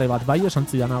honekin, pare bat bai esan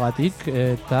zidanagatik,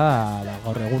 eta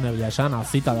gaur egun egia esan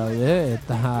azita daude,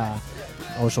 eta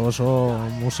oso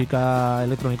musika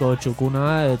elektroniko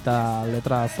txukuna eta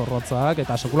letra zorrotzak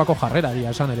eta sekulako jarrera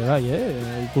dira esan ere bai,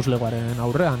 ikuslegoaren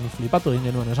aurrean flipatu egin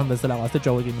genuen esan bezala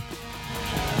gaztetxo hauekin.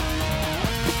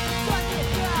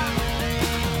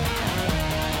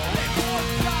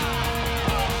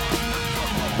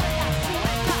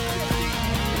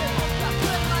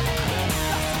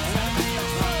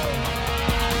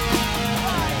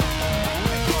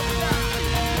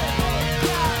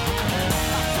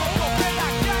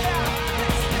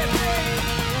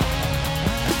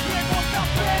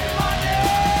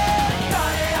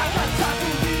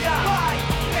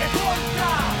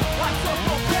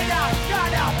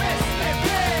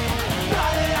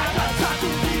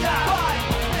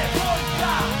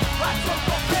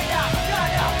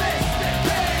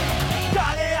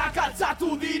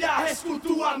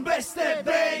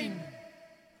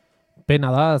 Pena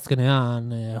da, azkenean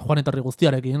joan etorri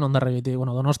guztiarekin, Hondarribitik,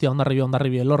 Donostia,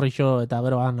 Hondarribi, Elorriko, eta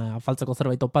beroan afaltzeko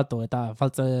zerbait topatu eta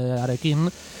afaltzearekin,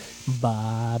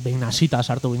 behin hasita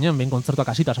sartu ginen, behin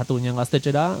kontzertuak hasita sartu ginen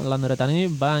gaztetxera, Landeretani,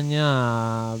 baina,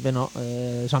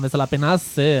 esan bezala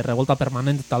penaz, Revolta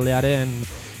Permanent taldearen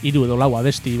 3 edo 4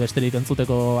 abesti besterik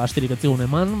entzuteko astirik ez zigun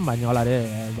eman, baina hala ere,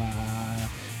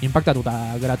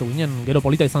 inpaktatuta geratu ginen, gero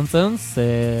polita izan zen,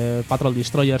 Patrol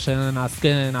Destroyersen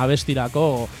azken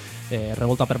abestirako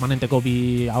Revolta Permanenteko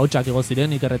 2 ahotsak igo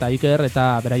ziren, Iker eta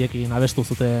beraiekin abestu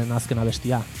zuten azken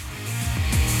abestia.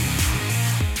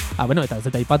 Eta ez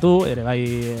eta ipatu, ere bai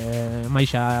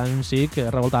Maixa Ensik,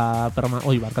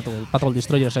 Patrol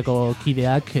Destroyerseko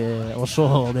kideak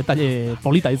oso detalle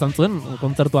polita izan zuen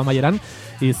kontzertu amaieran,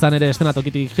 izan ere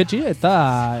estenatokitik jetxi, eta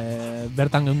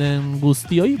bertan geunden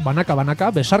guztioi,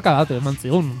 banaka besarka bat eman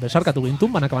zigun, besarkatu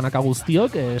gintun, banaka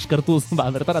guztiok, eskertuz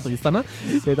bertaratu izana,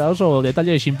 eta oso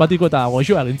detalle simpatiko eta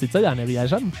goxoa gintzitzaidan, egia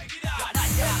esan.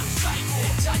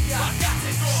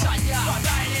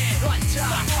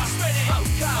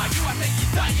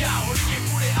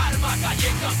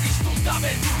 Gaieka piztuta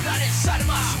berdurraren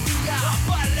sarma, la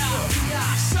barra,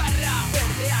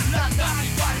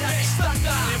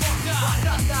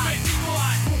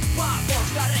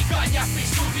 Herriak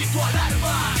piztu ditu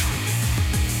alarmak.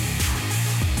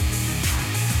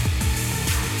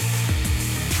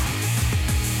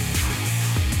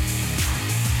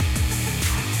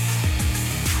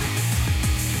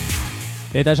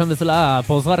 Eta esan bezala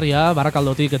pozgarria,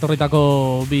 Barakaldotik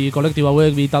etorritako bi kolektibo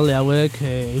hauek, bi talde hauek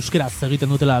euskeraz egiten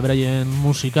dutela beraien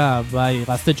musika, bai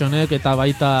gaztetxo honek eta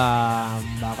baita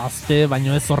gazte,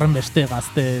 baino ez horren beste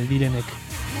gazte direnek.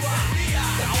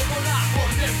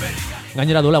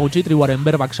 Gainera duela gutxi tribuaren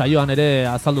berbak saioan ere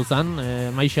azaldu zen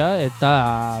Maixa,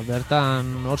 eta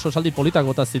bertan oso esaldi politak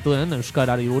bota zituen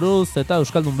euskarari buruz eta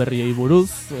euskaldun berriei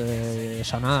buruz,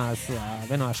 esanaz,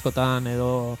 askotan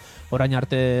edo orain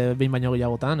arte behin baino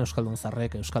gehiagotan euskaldun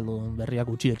zarrek, euskaldun berriak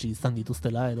gutxietsi izan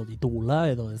dituztela edo ditugula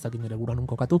edo ezakin ere buranun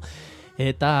kokatu,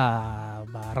 eta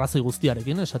arrazoi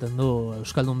guztiarekin esaten du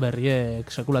euskaldun berriek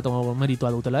sekulato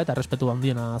meritua dutela eta errespetu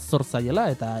handiena zor zaiela,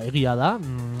 eta egia da,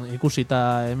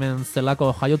 ikusita hemen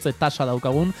zelako jaiotze tasa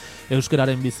daukagun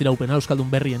euskararen biziraupena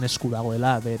euskaldun berrien esku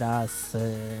dagoela, beraz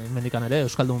hemendikan ere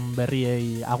euskaldun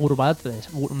berriei agur bat,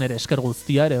 nire esker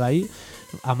guztia ere bai,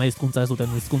 ama hizkuntza ez duten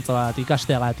hizkuntza bat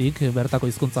ikasteagatik, bertako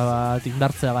hizkuntza bat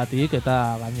indartzeagatik, eta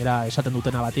gainera esaten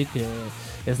dutenagatik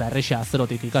ez da erresa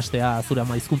zerotik ikastea zure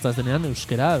ama hizkuntza ez denean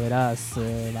euskera, beraz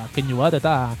keinu bat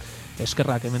eta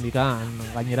eskerrak hemendikan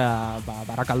gainera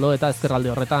Barakaldo eta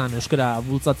ezkerralde horretan euskera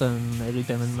bultzatzen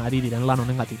egiten ari diren lan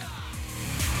honengatik.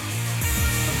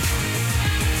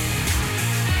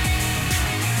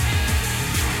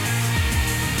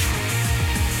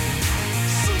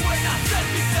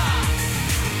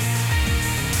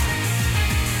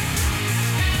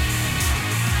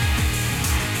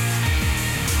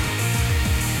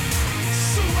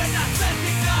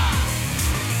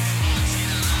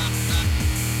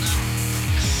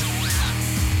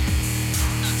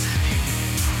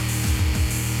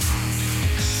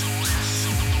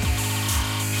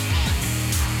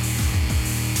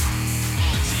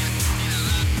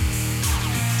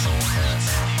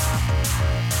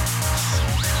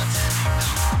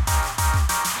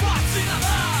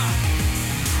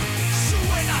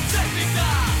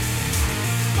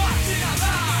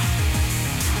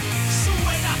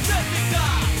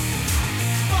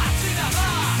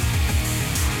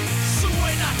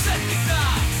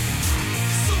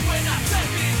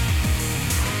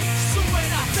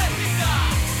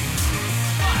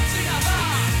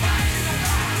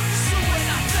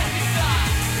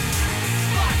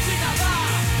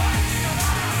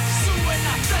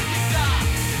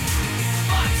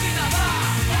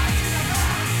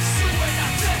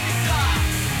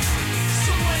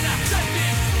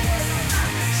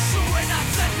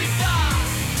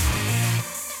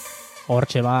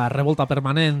 Hortxe Revolta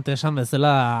Permanent esan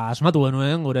bezala asmatu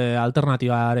genuen gure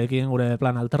alternatibarekin, gure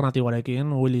plan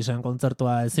alternatiboarekin, Willisen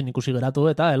kontzertua ezin ikusi geratu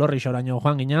eta Elorriokoraino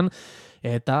joan ginen,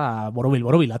 eta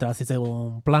borobil atera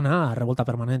zitzaigun plana, Revolta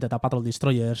Permanent eta Patrol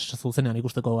Destroyers zuzenean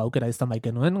ikusteko aukera izan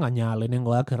baikenuen, gaina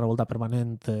lehenengoak Revolta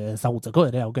Permanent ezagutzeko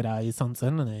ere aukera izan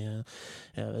zen,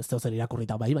 ez zer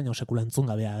irakurrita bai, baina sekula entzun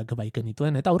gabeak baiken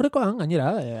dituen, eta aurrekoan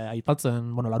gainera,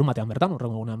 aipatzen, larunbatean bertan,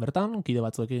 urrengo egunean bertan, kide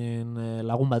batzuekin,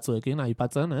 lagun batzuekin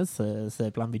aipatzen,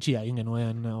 ze plan bitxia egin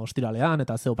genuen ostiralean,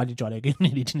 eta ze opanitxoarekin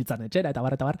iritsi nintzen etxera, eta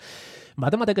bar.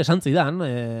 Batematek esan zidan,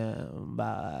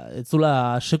 ez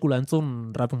zula sekula entzun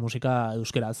rap musika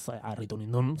euskeraz harritu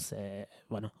nindun, ze,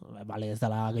 bale ez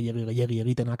dela gehiegi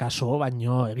egiten akaso,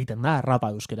 baino egiten da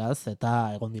rapa euskeraz,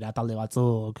 eta egon dira talde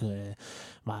batzuk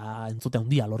entzute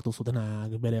handia lortu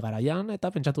zutenak bere garaian, eta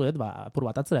pentsatu dut, apur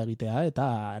bat atzera egitea, eta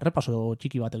errepaso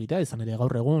txiki bat egitea, izan ere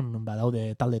gaur egun,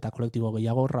 daude talde eta kolektibo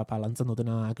gehiago rapa lantzen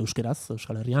dutenak euskeraz,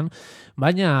 Euskal Herrian,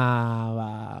 baina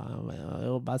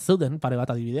zeuden pare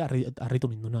bat adibide, harritu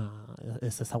ninduna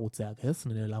ez ezagutzeak, ez,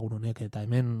 nire lagun honek, eta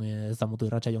hemen ez da mutu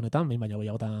irratsaio honetan, behin baino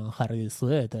gehiagotan jarri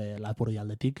dizuet, Lapurdi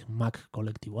aldetik Mac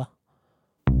kolektiboa.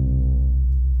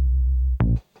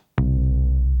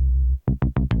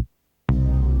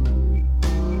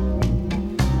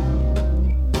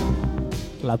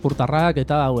 Lapurtarrak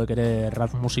eta hauek ere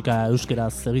rap musika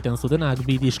euskeraz egiten zutenak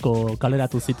bi disko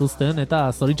kaleratu zituzten, eta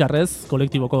zoritxarrez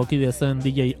kolektiboko kide zen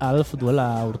DJ Alf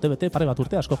duela pare bat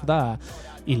urte asko jota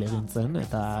hil egin zen,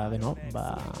 eta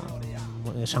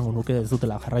esango nuke ez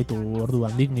dutela jarraitu ordu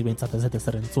handik, ni behintzat ez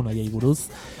zer entzun nahiei buruz,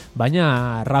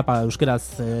 baina rapa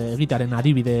euskeraz egitearen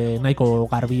adibide nahiko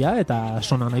garbia eta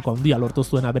sona nahiko handia lortu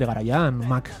zuena bere garaian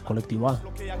Mac kolektiboa.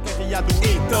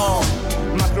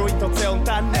 Makroitotze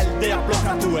hontan eldea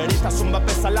blokatu eritasun bat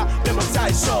bezala demortza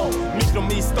iso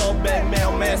Mikromisto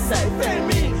BMO mesei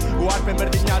fermi Uarpen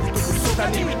berdina ditugu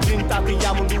zutani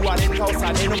Trintatia munduaren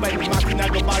kaosaren obein Makina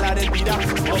globalaren dira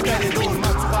Aukere du,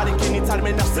 matzugarekin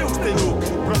hitzarmena ze uste du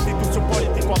Prostituzio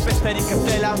politikoa beste besterik ez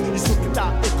dela, izurketa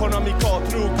ekonomiko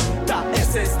truk, da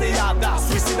ez dira da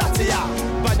suizidatzea.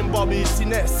 Baina bobi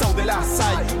zinez zaudela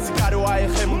zai, zikaroa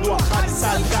mundua jarri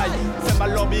salgai. Zenbat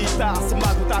lobi eta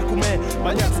zenbat utakume,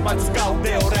 baina batuz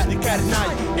gaude horrendik ernai.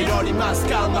 Erori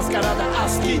maskara da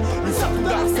aski, luzatu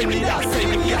da zein dira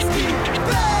zein egiazki.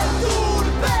 Beldur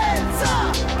beltza,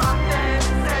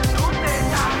 mantentzen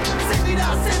dutenak, zein dira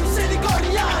zen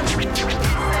miserikorian.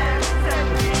 Izen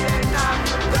direnak,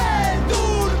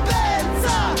 beldur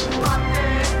beltza,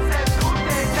 mantentzen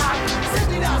dutenak, zein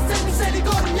dira zen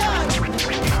miserikorian.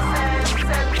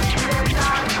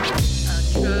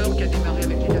 Qui a démarré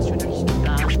avec les nationalistes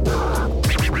d'âge.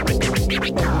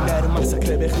 Gero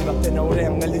masakre berri baten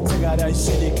aurrean gelditze gara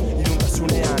isilik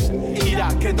iluntasunean.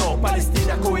 Irak edo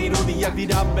Palestinako irudiak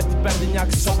dira beti berdinak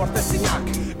soportezinak.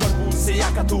 Korpu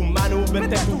zeiakatu manu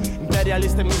betetu,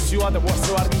 imperialisten misioa dugu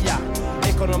oso argia.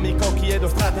 Ekonomikoki edo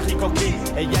estrategikoki,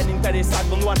 eien interesak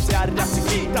mundu hartzea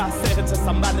erratziki. Ta zeretzen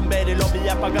zanbarren bere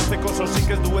lobia pagatzeko sosik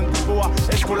ez duen tipua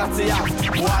eskolatzea.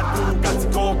 Guardu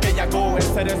katziko gehiago ez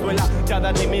ere duela,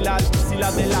 cada 10.000 albizila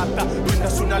dela eta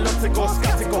duintasuna lotzeko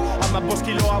eskatzeko. 15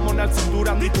 kiloa monaltzen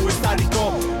duran ditu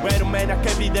estariko. Berumenak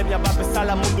epidemia bat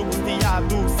bezala mundu guztia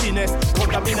du zinez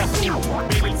kontaminatu.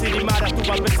 Biriltziri maratu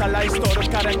bat bezala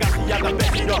historioskaren gajia da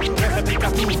behiro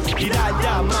errepikatu.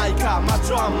 Iraia maika,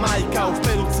 matxoa maika,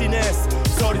 uste dut zinez,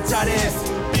 zoritzarez.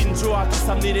 Pintxoak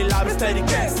izan direla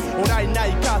besterik ez, orain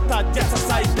nahika eta jatza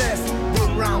zaitez.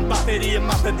 Boom round bateri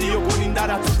ematen diogun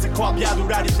indaratzeko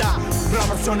abiadurari da.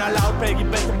 Proportzionala aurpegi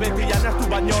bete janartu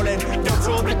baino lehen,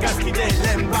 jautxo dekazkide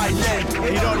lehen bailen.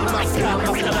 Irori maskara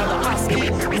da aski,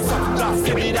 izatu da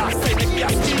zebira zein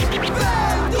egiazki.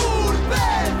 Beldur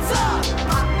beltza,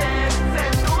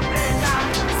 mantentzen dutenak,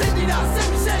 zein dira zen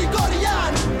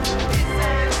miserikorian.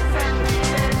 Izen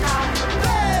direnak,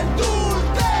 beldur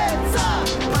beltza,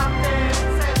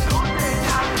 mantentzen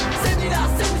dutenak, zein dira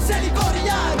zen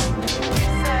miserikorian.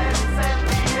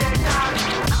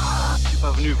 Je suis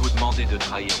pas venu vous demander de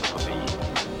trahir votre pays.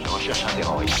 Je recherche un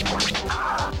terroriste.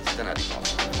 C'est un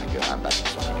indépendant, un hainbat qui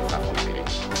sont du fin fond du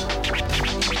Périgord.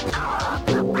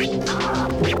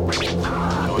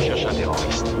 Je recherche un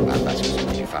terroriste. Hainbat qui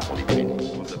sont du fin fond du Périgord.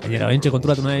 Gainera bentxe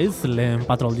konturatu naiz, lehen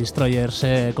Patrol Destroyers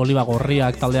Koliba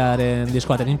Gorriak taldearen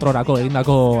diskoaren introrako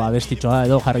egindako abestitxoa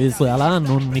edo jarri dizuela,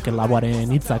 nun Mikel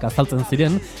Laboaren hitzak azaltzen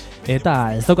ziren,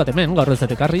 eta ez daukat hemen gaur ez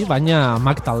ekarri, baina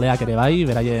Mac taldeak ere bai,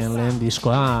 beraien lehen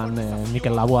diskoan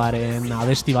Mikel Laboaren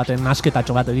abesti baten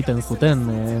asketatxo bat egiten zuten,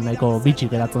 nahiko bitxi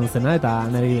geratzen zena, eta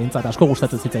niri behintzat asko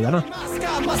gustatzen zitzaidana.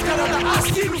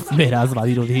 Beraz,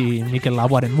 badirudi Mikel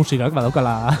Laboaren musikak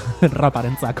badaukala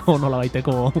raparentzako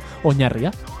nolabaiteko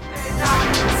oinarria.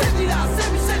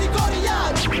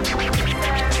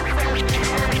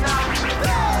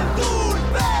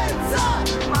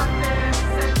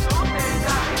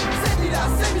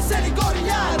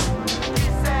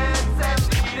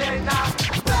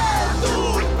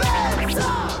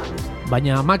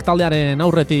 Baina Mac taldearen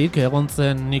aurretik egon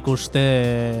zen nik uste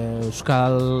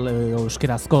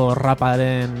euskerazko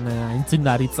raparen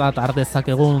aintzindaritzat har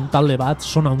dezakegun talde bat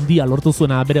sona handia lortu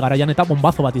zuena bere garaian eta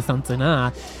bombazo bat izan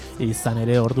zena. Izan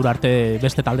ere ordura arte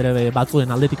beste taldere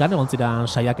batzuen aldetikan egon ziren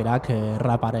saiakerak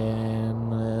raparen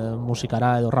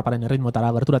musikara edo raparen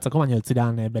erritmoetara gerturatzeko, baina ez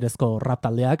ziren berezko rap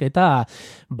taldeak eta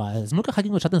ez nuke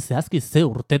jakingo esaten zehazki ze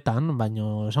urtetan,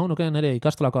 baina esango nuke nire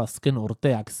ikastolako azken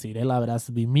urteak zirela, beraz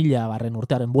 2000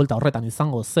 urtearen buelta horretan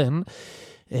izango zen.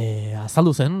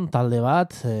 Azaldu zen talde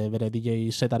bat, bere DJ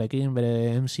setarekin,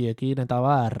 bere MC-ekin eta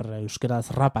euskeraz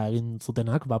rapa egin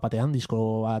zutenak, batean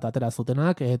disko bat atera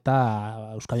zutenak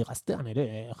eta Euskadi Gaztean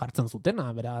ere jartzen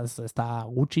zutena, beraz ez da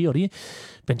gutxi hori,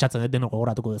 pentsatzen dut denok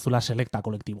gogoratuko dezula Selecta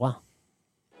kolektiboa.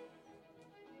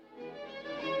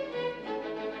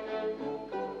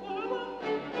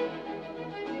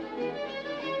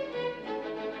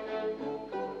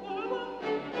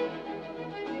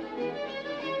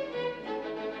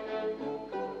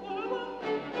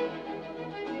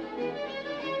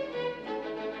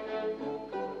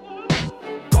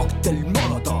 Cocktail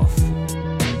Molotov.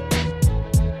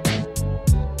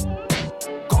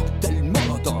 Cocktail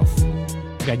Molotov.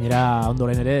 Gainera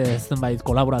ondoren ere zenbait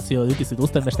kolaborazio eduki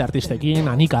zituzten beste artistekin,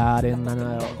 Anikaren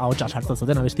ahotsa sartzen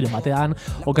zuten abestiren batean,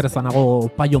 oker ez banago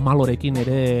Paio Malorekin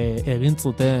ere egin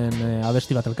zuten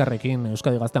abesti bat elkarrekin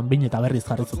Euskadi Gaztean behin eta berriz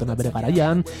jarri zuten bere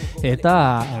garaian, eta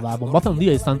bombazo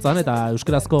handia izan zen eta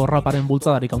euskerazko raparen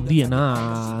bultzadarik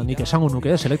handiena nik esango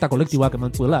nuke Selecta kolektiboak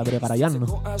eman zuela bere garaian.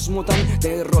 Asmotan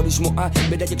terrorismoa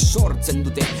beraiek sortzen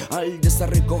dute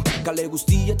aldezarreko kale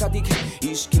guztietatik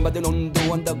iskin baten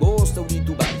ondoan dago zauritu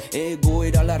momentu bat,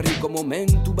 egoera larriko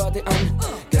momentu batean,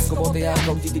 kezko boteak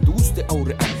aurti dituzte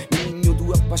aurrean,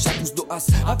 minutuak pasatuz doaz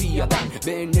abiadan,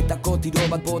 benetako tiro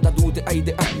bat bota dute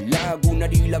aidean,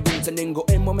 lagunari laguntzen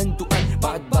nengoen momentuan,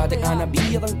 bat batean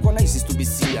abiadan koa naiziztu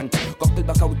bizian, koktel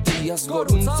bak aurtiaz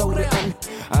goruntza aurrean,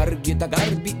 argi eta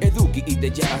garbi eduki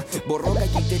ideia, borroka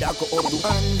egiterako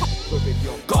orduan.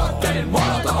 Koktel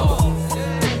molotov,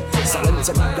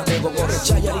 zalantzarik gabe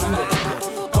gogorretxaiarin,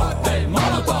 koktel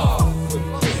molotov,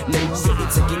 neure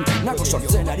hitzekin nago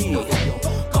sortzen ari,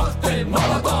 koktel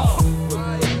molotov,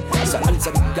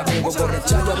 zalantzarik gabe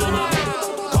gogorretxaiarin,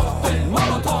 koktel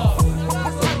molotov.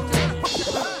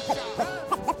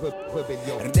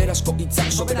 Erderazko hitzak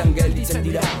soberan gelditzen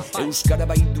dira, euskara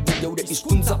bai dugu geure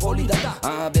hizkuntza polita,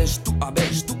 abestu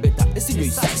eta ez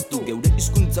inoizaztu, geure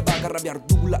hizkuntza bakarra behar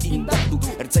dugula indartu,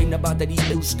 ertzaina bateri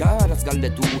euskaraz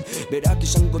galdetu, berak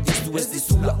izango dizu ez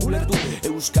dizula ulertu,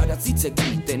 euskaraz hitz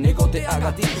egiten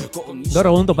egoteagatik.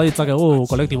 Gaur egun topa ditzakegu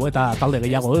kolektibo eta talde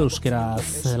gehiago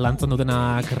euskaraz lantzen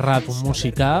dutenak rap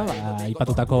musika,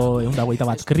 aipatutako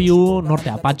 121 kriu,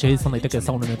 Norte Apache izan daiteke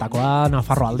ezagunenetakoa,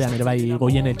 Nafarro aldean ere bai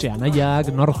Goienetxe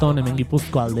Anaiak, Norton hemen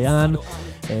Gipuzko aldean,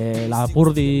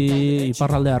 Lapurdi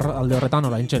iparralde alde horretan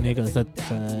oraintzenik ez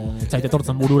zait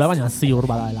etortzen burura, baina ziur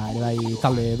badaela ere bai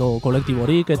talde edo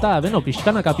kolektiborik, eta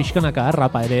pixkanaka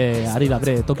rapa ere ari da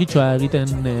bere tokitxoa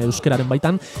egiten euskeraren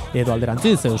baitan, edo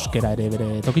alderantziz euskera ere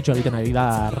bere tokitxoa egiten ari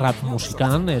da rap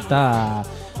musikan, eta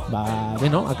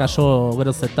akaso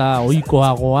geroz eta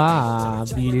ohikoagoa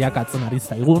bilakatzen ari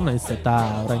zaigun, naiz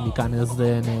eta oraindikan ez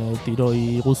den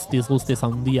tiroi guztiz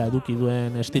handia eduki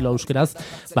duen estilo euskeraz,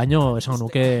 baino esan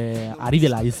nuke ari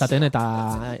dela izaten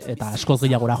eta askoz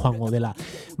gehiagora joango dela.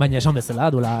 Baina esan bezala,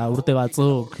 duela urte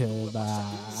batzuk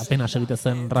apenas egiten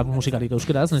zen rap musikarik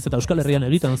euskeraz, naiz eta Euskal Herrian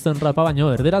egiten zen rapa,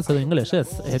 baino erderaz edo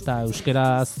ingelesez, eta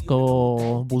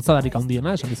euskerazko bultzadarik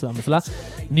handiena, esan dizudan bezala,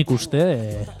 nik uste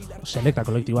Selekta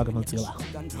kolektiboak emantzio da.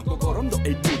 Gogorondo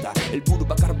helduta, helburu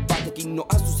bakar batekin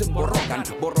noa zuzen borrokan,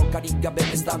 borrokarik gabe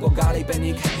ez dago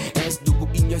garaipenik, ez dugu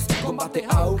inoiz konbate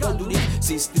hau galdurik,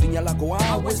 ziztrinalako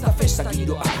hau ez da festa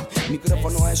giroa,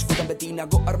 mikrofonoa eskutan beti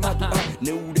nago armatua,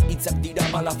 neure hitzak dira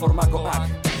mala formakoak,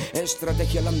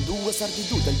 estrategia landu ez argi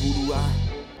dut helburua.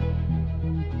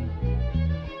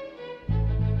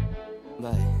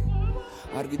 Bai,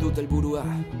 argi dut helburua.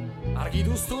 Argi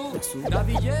duztu,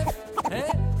 Nabilek,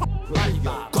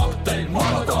 Koktel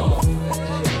molotov,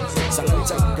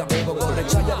 zalantzak gabe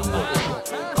gogorretxaiari,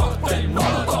 koktel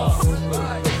molotov,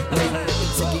 neure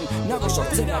hitzekin nago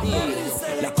sortzen ari,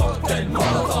 la koktel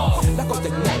molotov, la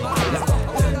koktel molotov, la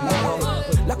koktel molotov,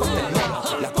 la koktel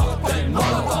molotov, la koktel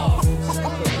molotov.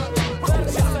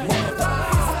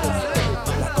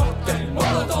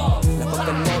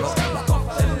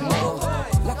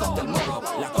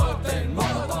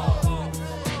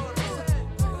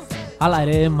 Hala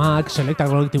ere, Max, Selekta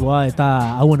kolektiboa eta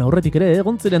hauen aurretik ere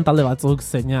egon ziren talde batzuk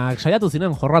zeinak saiatu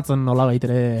ziren jorratzen nolabait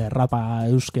ere rapa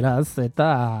euskeraz,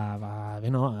 eta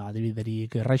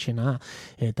adibiderik erraixena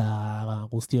eta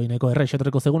guztioineko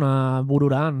erraixetoreko zeguna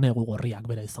burura Negu Gorriak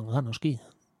bera izango da, noski.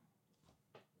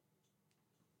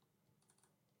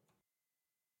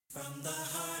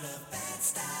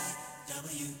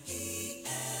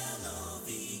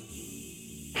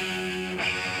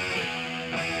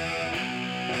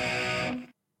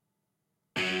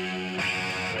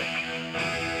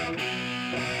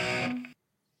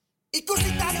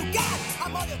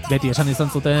 Beti esan izan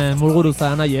zuten Mulguruza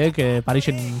anaiek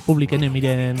Parisen publiken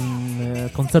emiren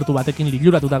kontzertu batekin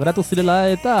liluratuta geratu zirela,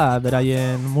 eta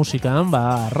beraien musikan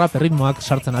rap erritmoak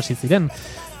sartzen hasi ziren.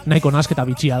 Nahiko nasketa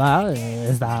bitxia da,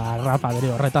 ez da rapa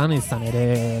bere horretan, izan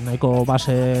ere nahiko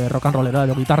base rock'n'rollera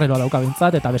edo gitarreroa dauka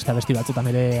bintzat, eta beste abesti batzutan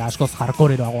ere askoz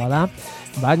hardcoreroagoa da.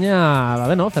 Baina,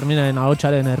 Ferminen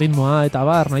ahotsaren erritmoa eta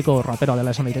nahiko raperoa dela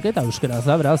esan daiteke, eta euskeraz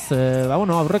da, beraz,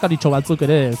 aurrekaritxo batzuk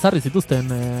ere zarri zituzten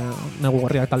Negu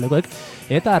Gorriak taldekoek,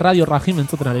 eta Radio Rajim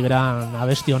entzuten ari geran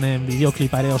abesti honen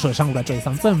bideoklipa ere oso esanguratsua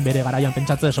izan zen, bere garaian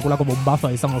pentsatze sekulako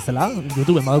bombazoa izango zela,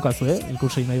 YouTubeen badaukazu,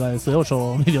 ikusi nahi badezu,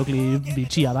 oso bideoklip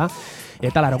bitxia da,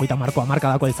 eta 80 markoa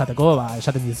markadakoa izateko,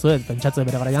 esaten dizuet, pentsatze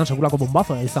bere garaian sekulako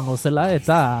bombazoa izango zela,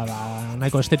 eta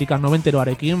nahiko estetika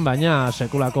noventeroarekin, baina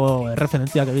sekulako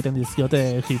erreferentziak egiten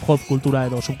dizkiote hip-hop kultura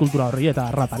edo subkultura horri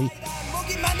eta rapari.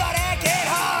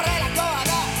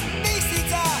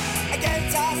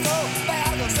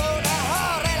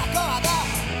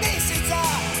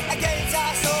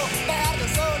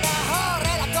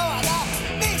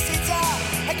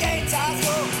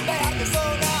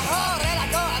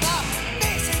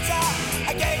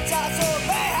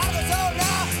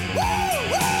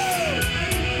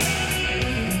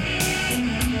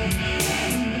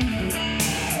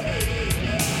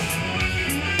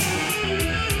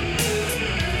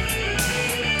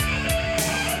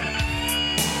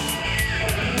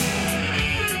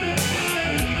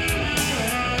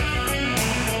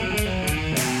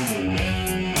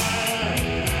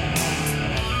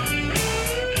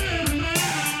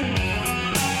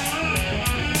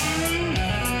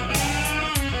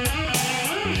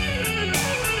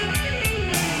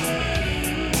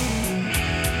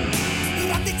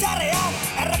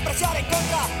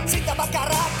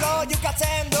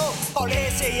 eskatzen du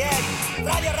poliziek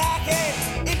radio rake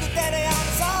indutenean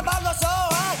zabaldo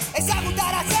zoan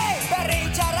ezagutarazi berri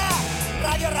txarra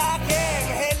radio rake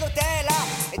behildutela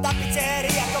eta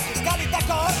pizzeriako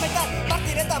fiskalitako hormetan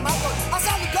Martin eta Marcos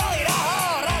azalduko dira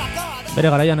horrelako.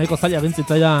 Bere garaian nahiko zaila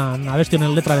bentzitzaian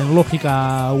abestionen letraren logika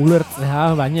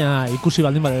ulertzea, baina ikusi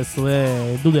baldin badezue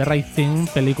Do the Right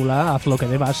Thing pelikula, Azloke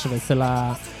de Bas bezala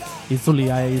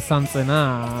itzulia izan zena,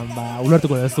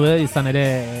 ulertuko dezue, izan ere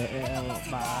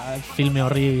filme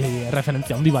horri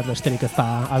referentzia handi bat besterik ez da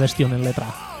abestionen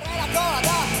letra.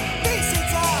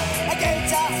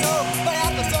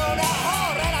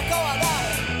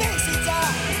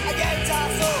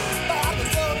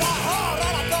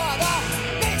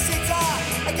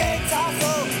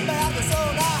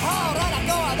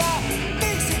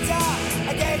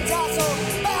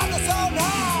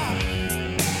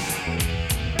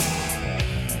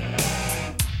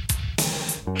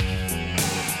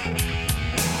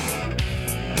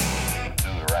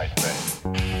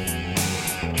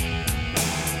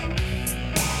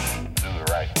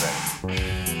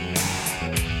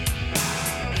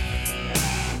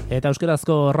 Eta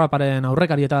euskerazko raparen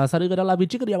aurrekari eta azari gerala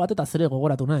bitxikeria bat eta zere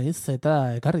gogoratu naiz,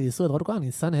 eta ekarri dizuet gorkoan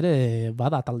izan ere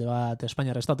bada talde bat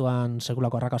Espainiar estatuan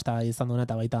sekulako arrakasta izan duena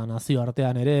eta baita nazio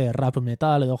artean ere rap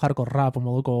metal edo hardcore rap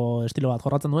moduko estilo bat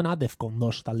jorratzen duena, Defcon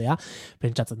 2 taldea,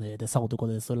 pentsatzen dut ezagutuko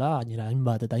dezuela, gainera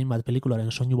hainbat eta hainbat pelikularen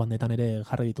soinu bandetan ere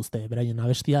jarri dituzte beraien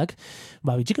abestiak,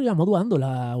 bitxikeria moduan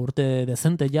dola urte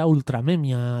dezente ja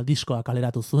Ultramemia diskoa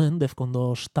kaleratu zuen Defcon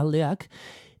 2 taldeak,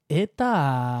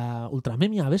 eta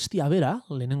Ultramemia abestia bera,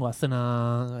 lehenengoa zena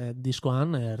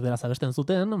diskoan erderaz abesten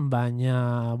zuten,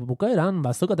 baina bukaeran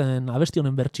bazeukaten abesti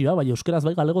honen bertsioa, bai euskeraz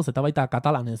bai galegoz eta baita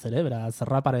katalanez ere, beraz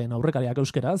raparen aurrekariak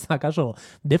euskeraz, akaso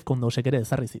Defcon 2ek ere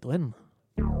ezarri zituen.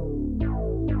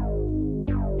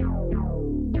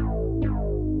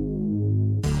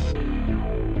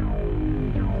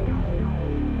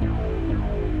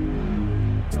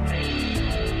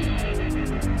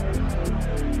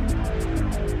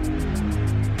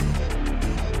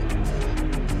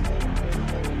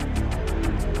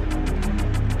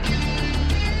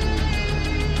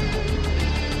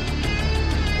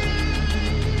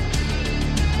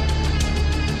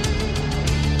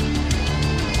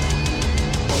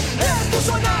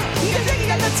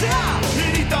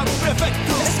 Hiritan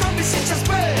prefektu Eskon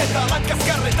bizitzazpe eta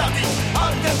lankazkarretatik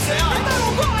aldentzea Eta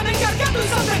gogoan enkargatu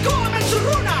izateko hemen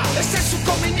zurruna Ez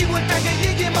ezuko minibu eta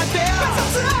gehiegi ematea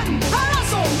Pentsatzean,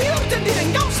 arazo, bihurten diren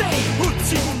gauzei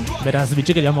Utsi mundua Beraz,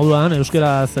 bitxikeria moduan,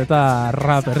 euskeraz eta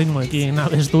rap erritmoekin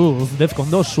abestuz Defcon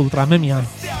 2 Ultramemia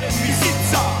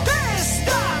bizitza Ez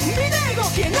da, bide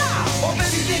egokiena Obe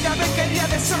bidega bekeria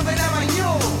desordena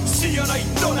baino Zion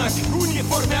aitonak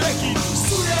uniformearekin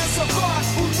Zure azokoak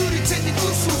urduritzen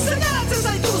dituzu Zergaratzen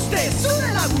zaituzte zure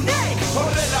lagunek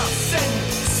Horrela zen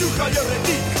zu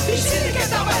jaiorretik Isilik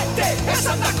eta bete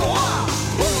esandakoa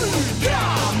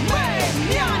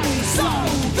Ultramemian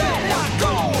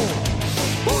zaudelako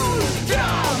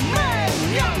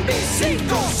Ultramemian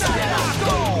biziko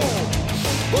zarelako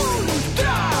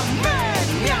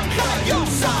Ultramemian jaio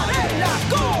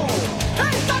zarelako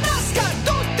Eta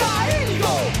nazkatuta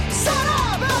hilgo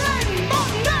zarabelen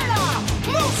bandera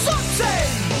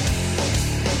muzotzen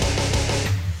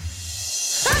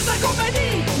Ez da komeni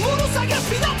muruzak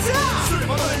ezpidatzea Zure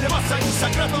modoren lebazain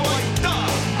sakratu baita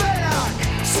Berak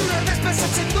zure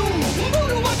despezatzen du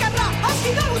Buru bakarra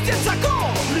azkida guztientzako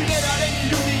Lideraren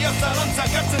irudia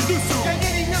zalantzak hartzen duzu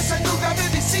Gainen inozen du gabe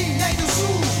bizi nahi duzu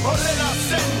Horrela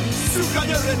zen zu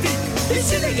jaiorretik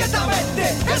Isilik eta bete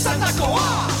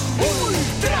esandakoa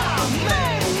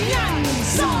Ultramemian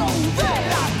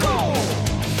zaudelako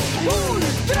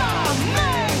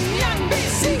Ultramemian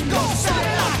biziko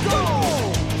zarelako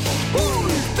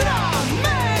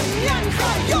Ultramemian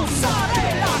jaio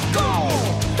zarelako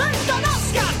Eta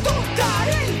nazkatuta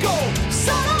hilgo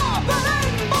zarabelen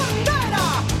bandera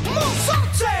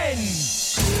muzotzen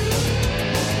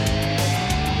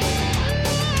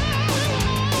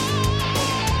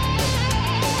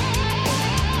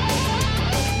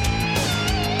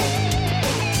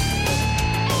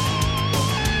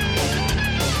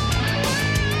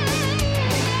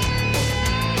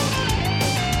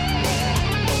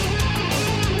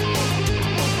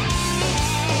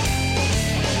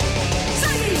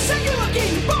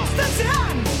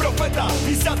Profeta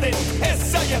izaten ez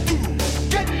zaiatu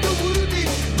Kendu burutik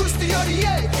guzti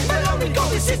horiek Belauniko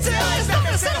bizitzea ez da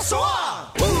tercerazoa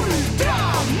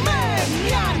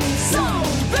Ultramemian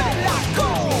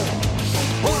zaudelako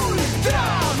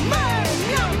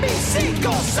Ultramemian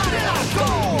biziko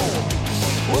zarelako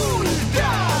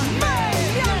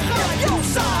Ultramemian jaio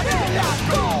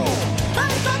zarelako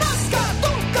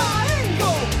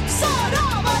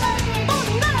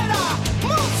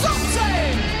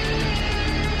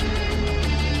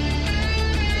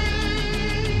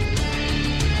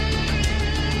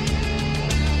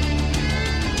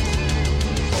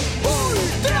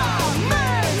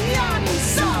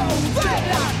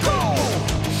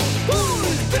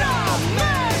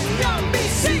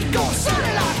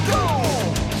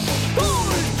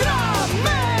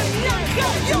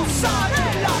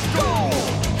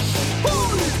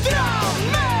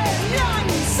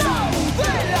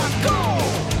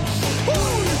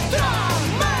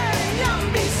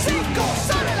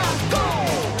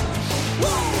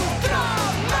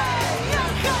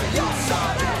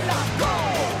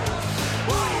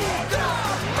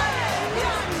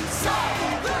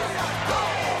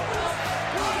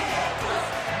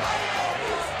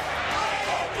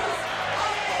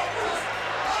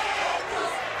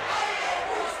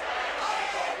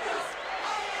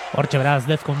Hortxe beraz,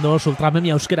 Defkondo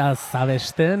Ultramemia euskaraz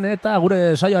abesten, eta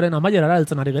gure saioaren amaierara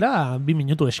heltzen ari gera, 2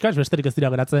 minutu eskas, besterik ez dira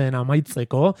geratzen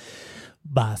amaitzeko.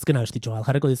 Azken abestitxo bat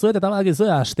jarriko dizuet, eta badakizue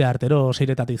asteartero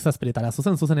 6-etatik 7-etara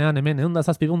zuzenean hemen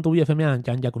 107.2 FM-ean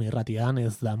Janjakun irratian,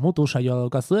 ez da mutu saioa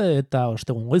daukazue, eta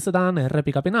ostegun goizetan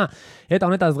errepikapena, eta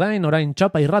honetaz gain orain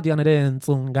txapa irratian ere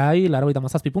entzun gai,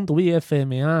 97.2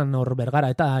 FM-ean hor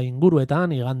Bergara eta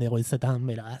inguruetan igande goizetan,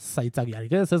 beraz,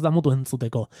 zaitzakiarik ez da mutu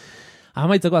entzuteko.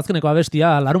 Amaitzeko azkeneko abestia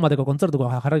larunbateko kontzertuko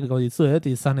jarriko dizuet,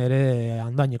 izan ere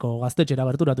Andoaineko gaztetxera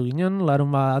berturatu ginen,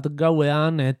 larunbat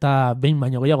gauean eta behin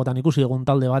baino gehiagotan ikusi dugun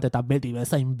talde bat eta beti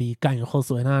bezain bikain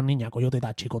jozuena Niña Koyote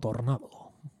eta Chico Tornado.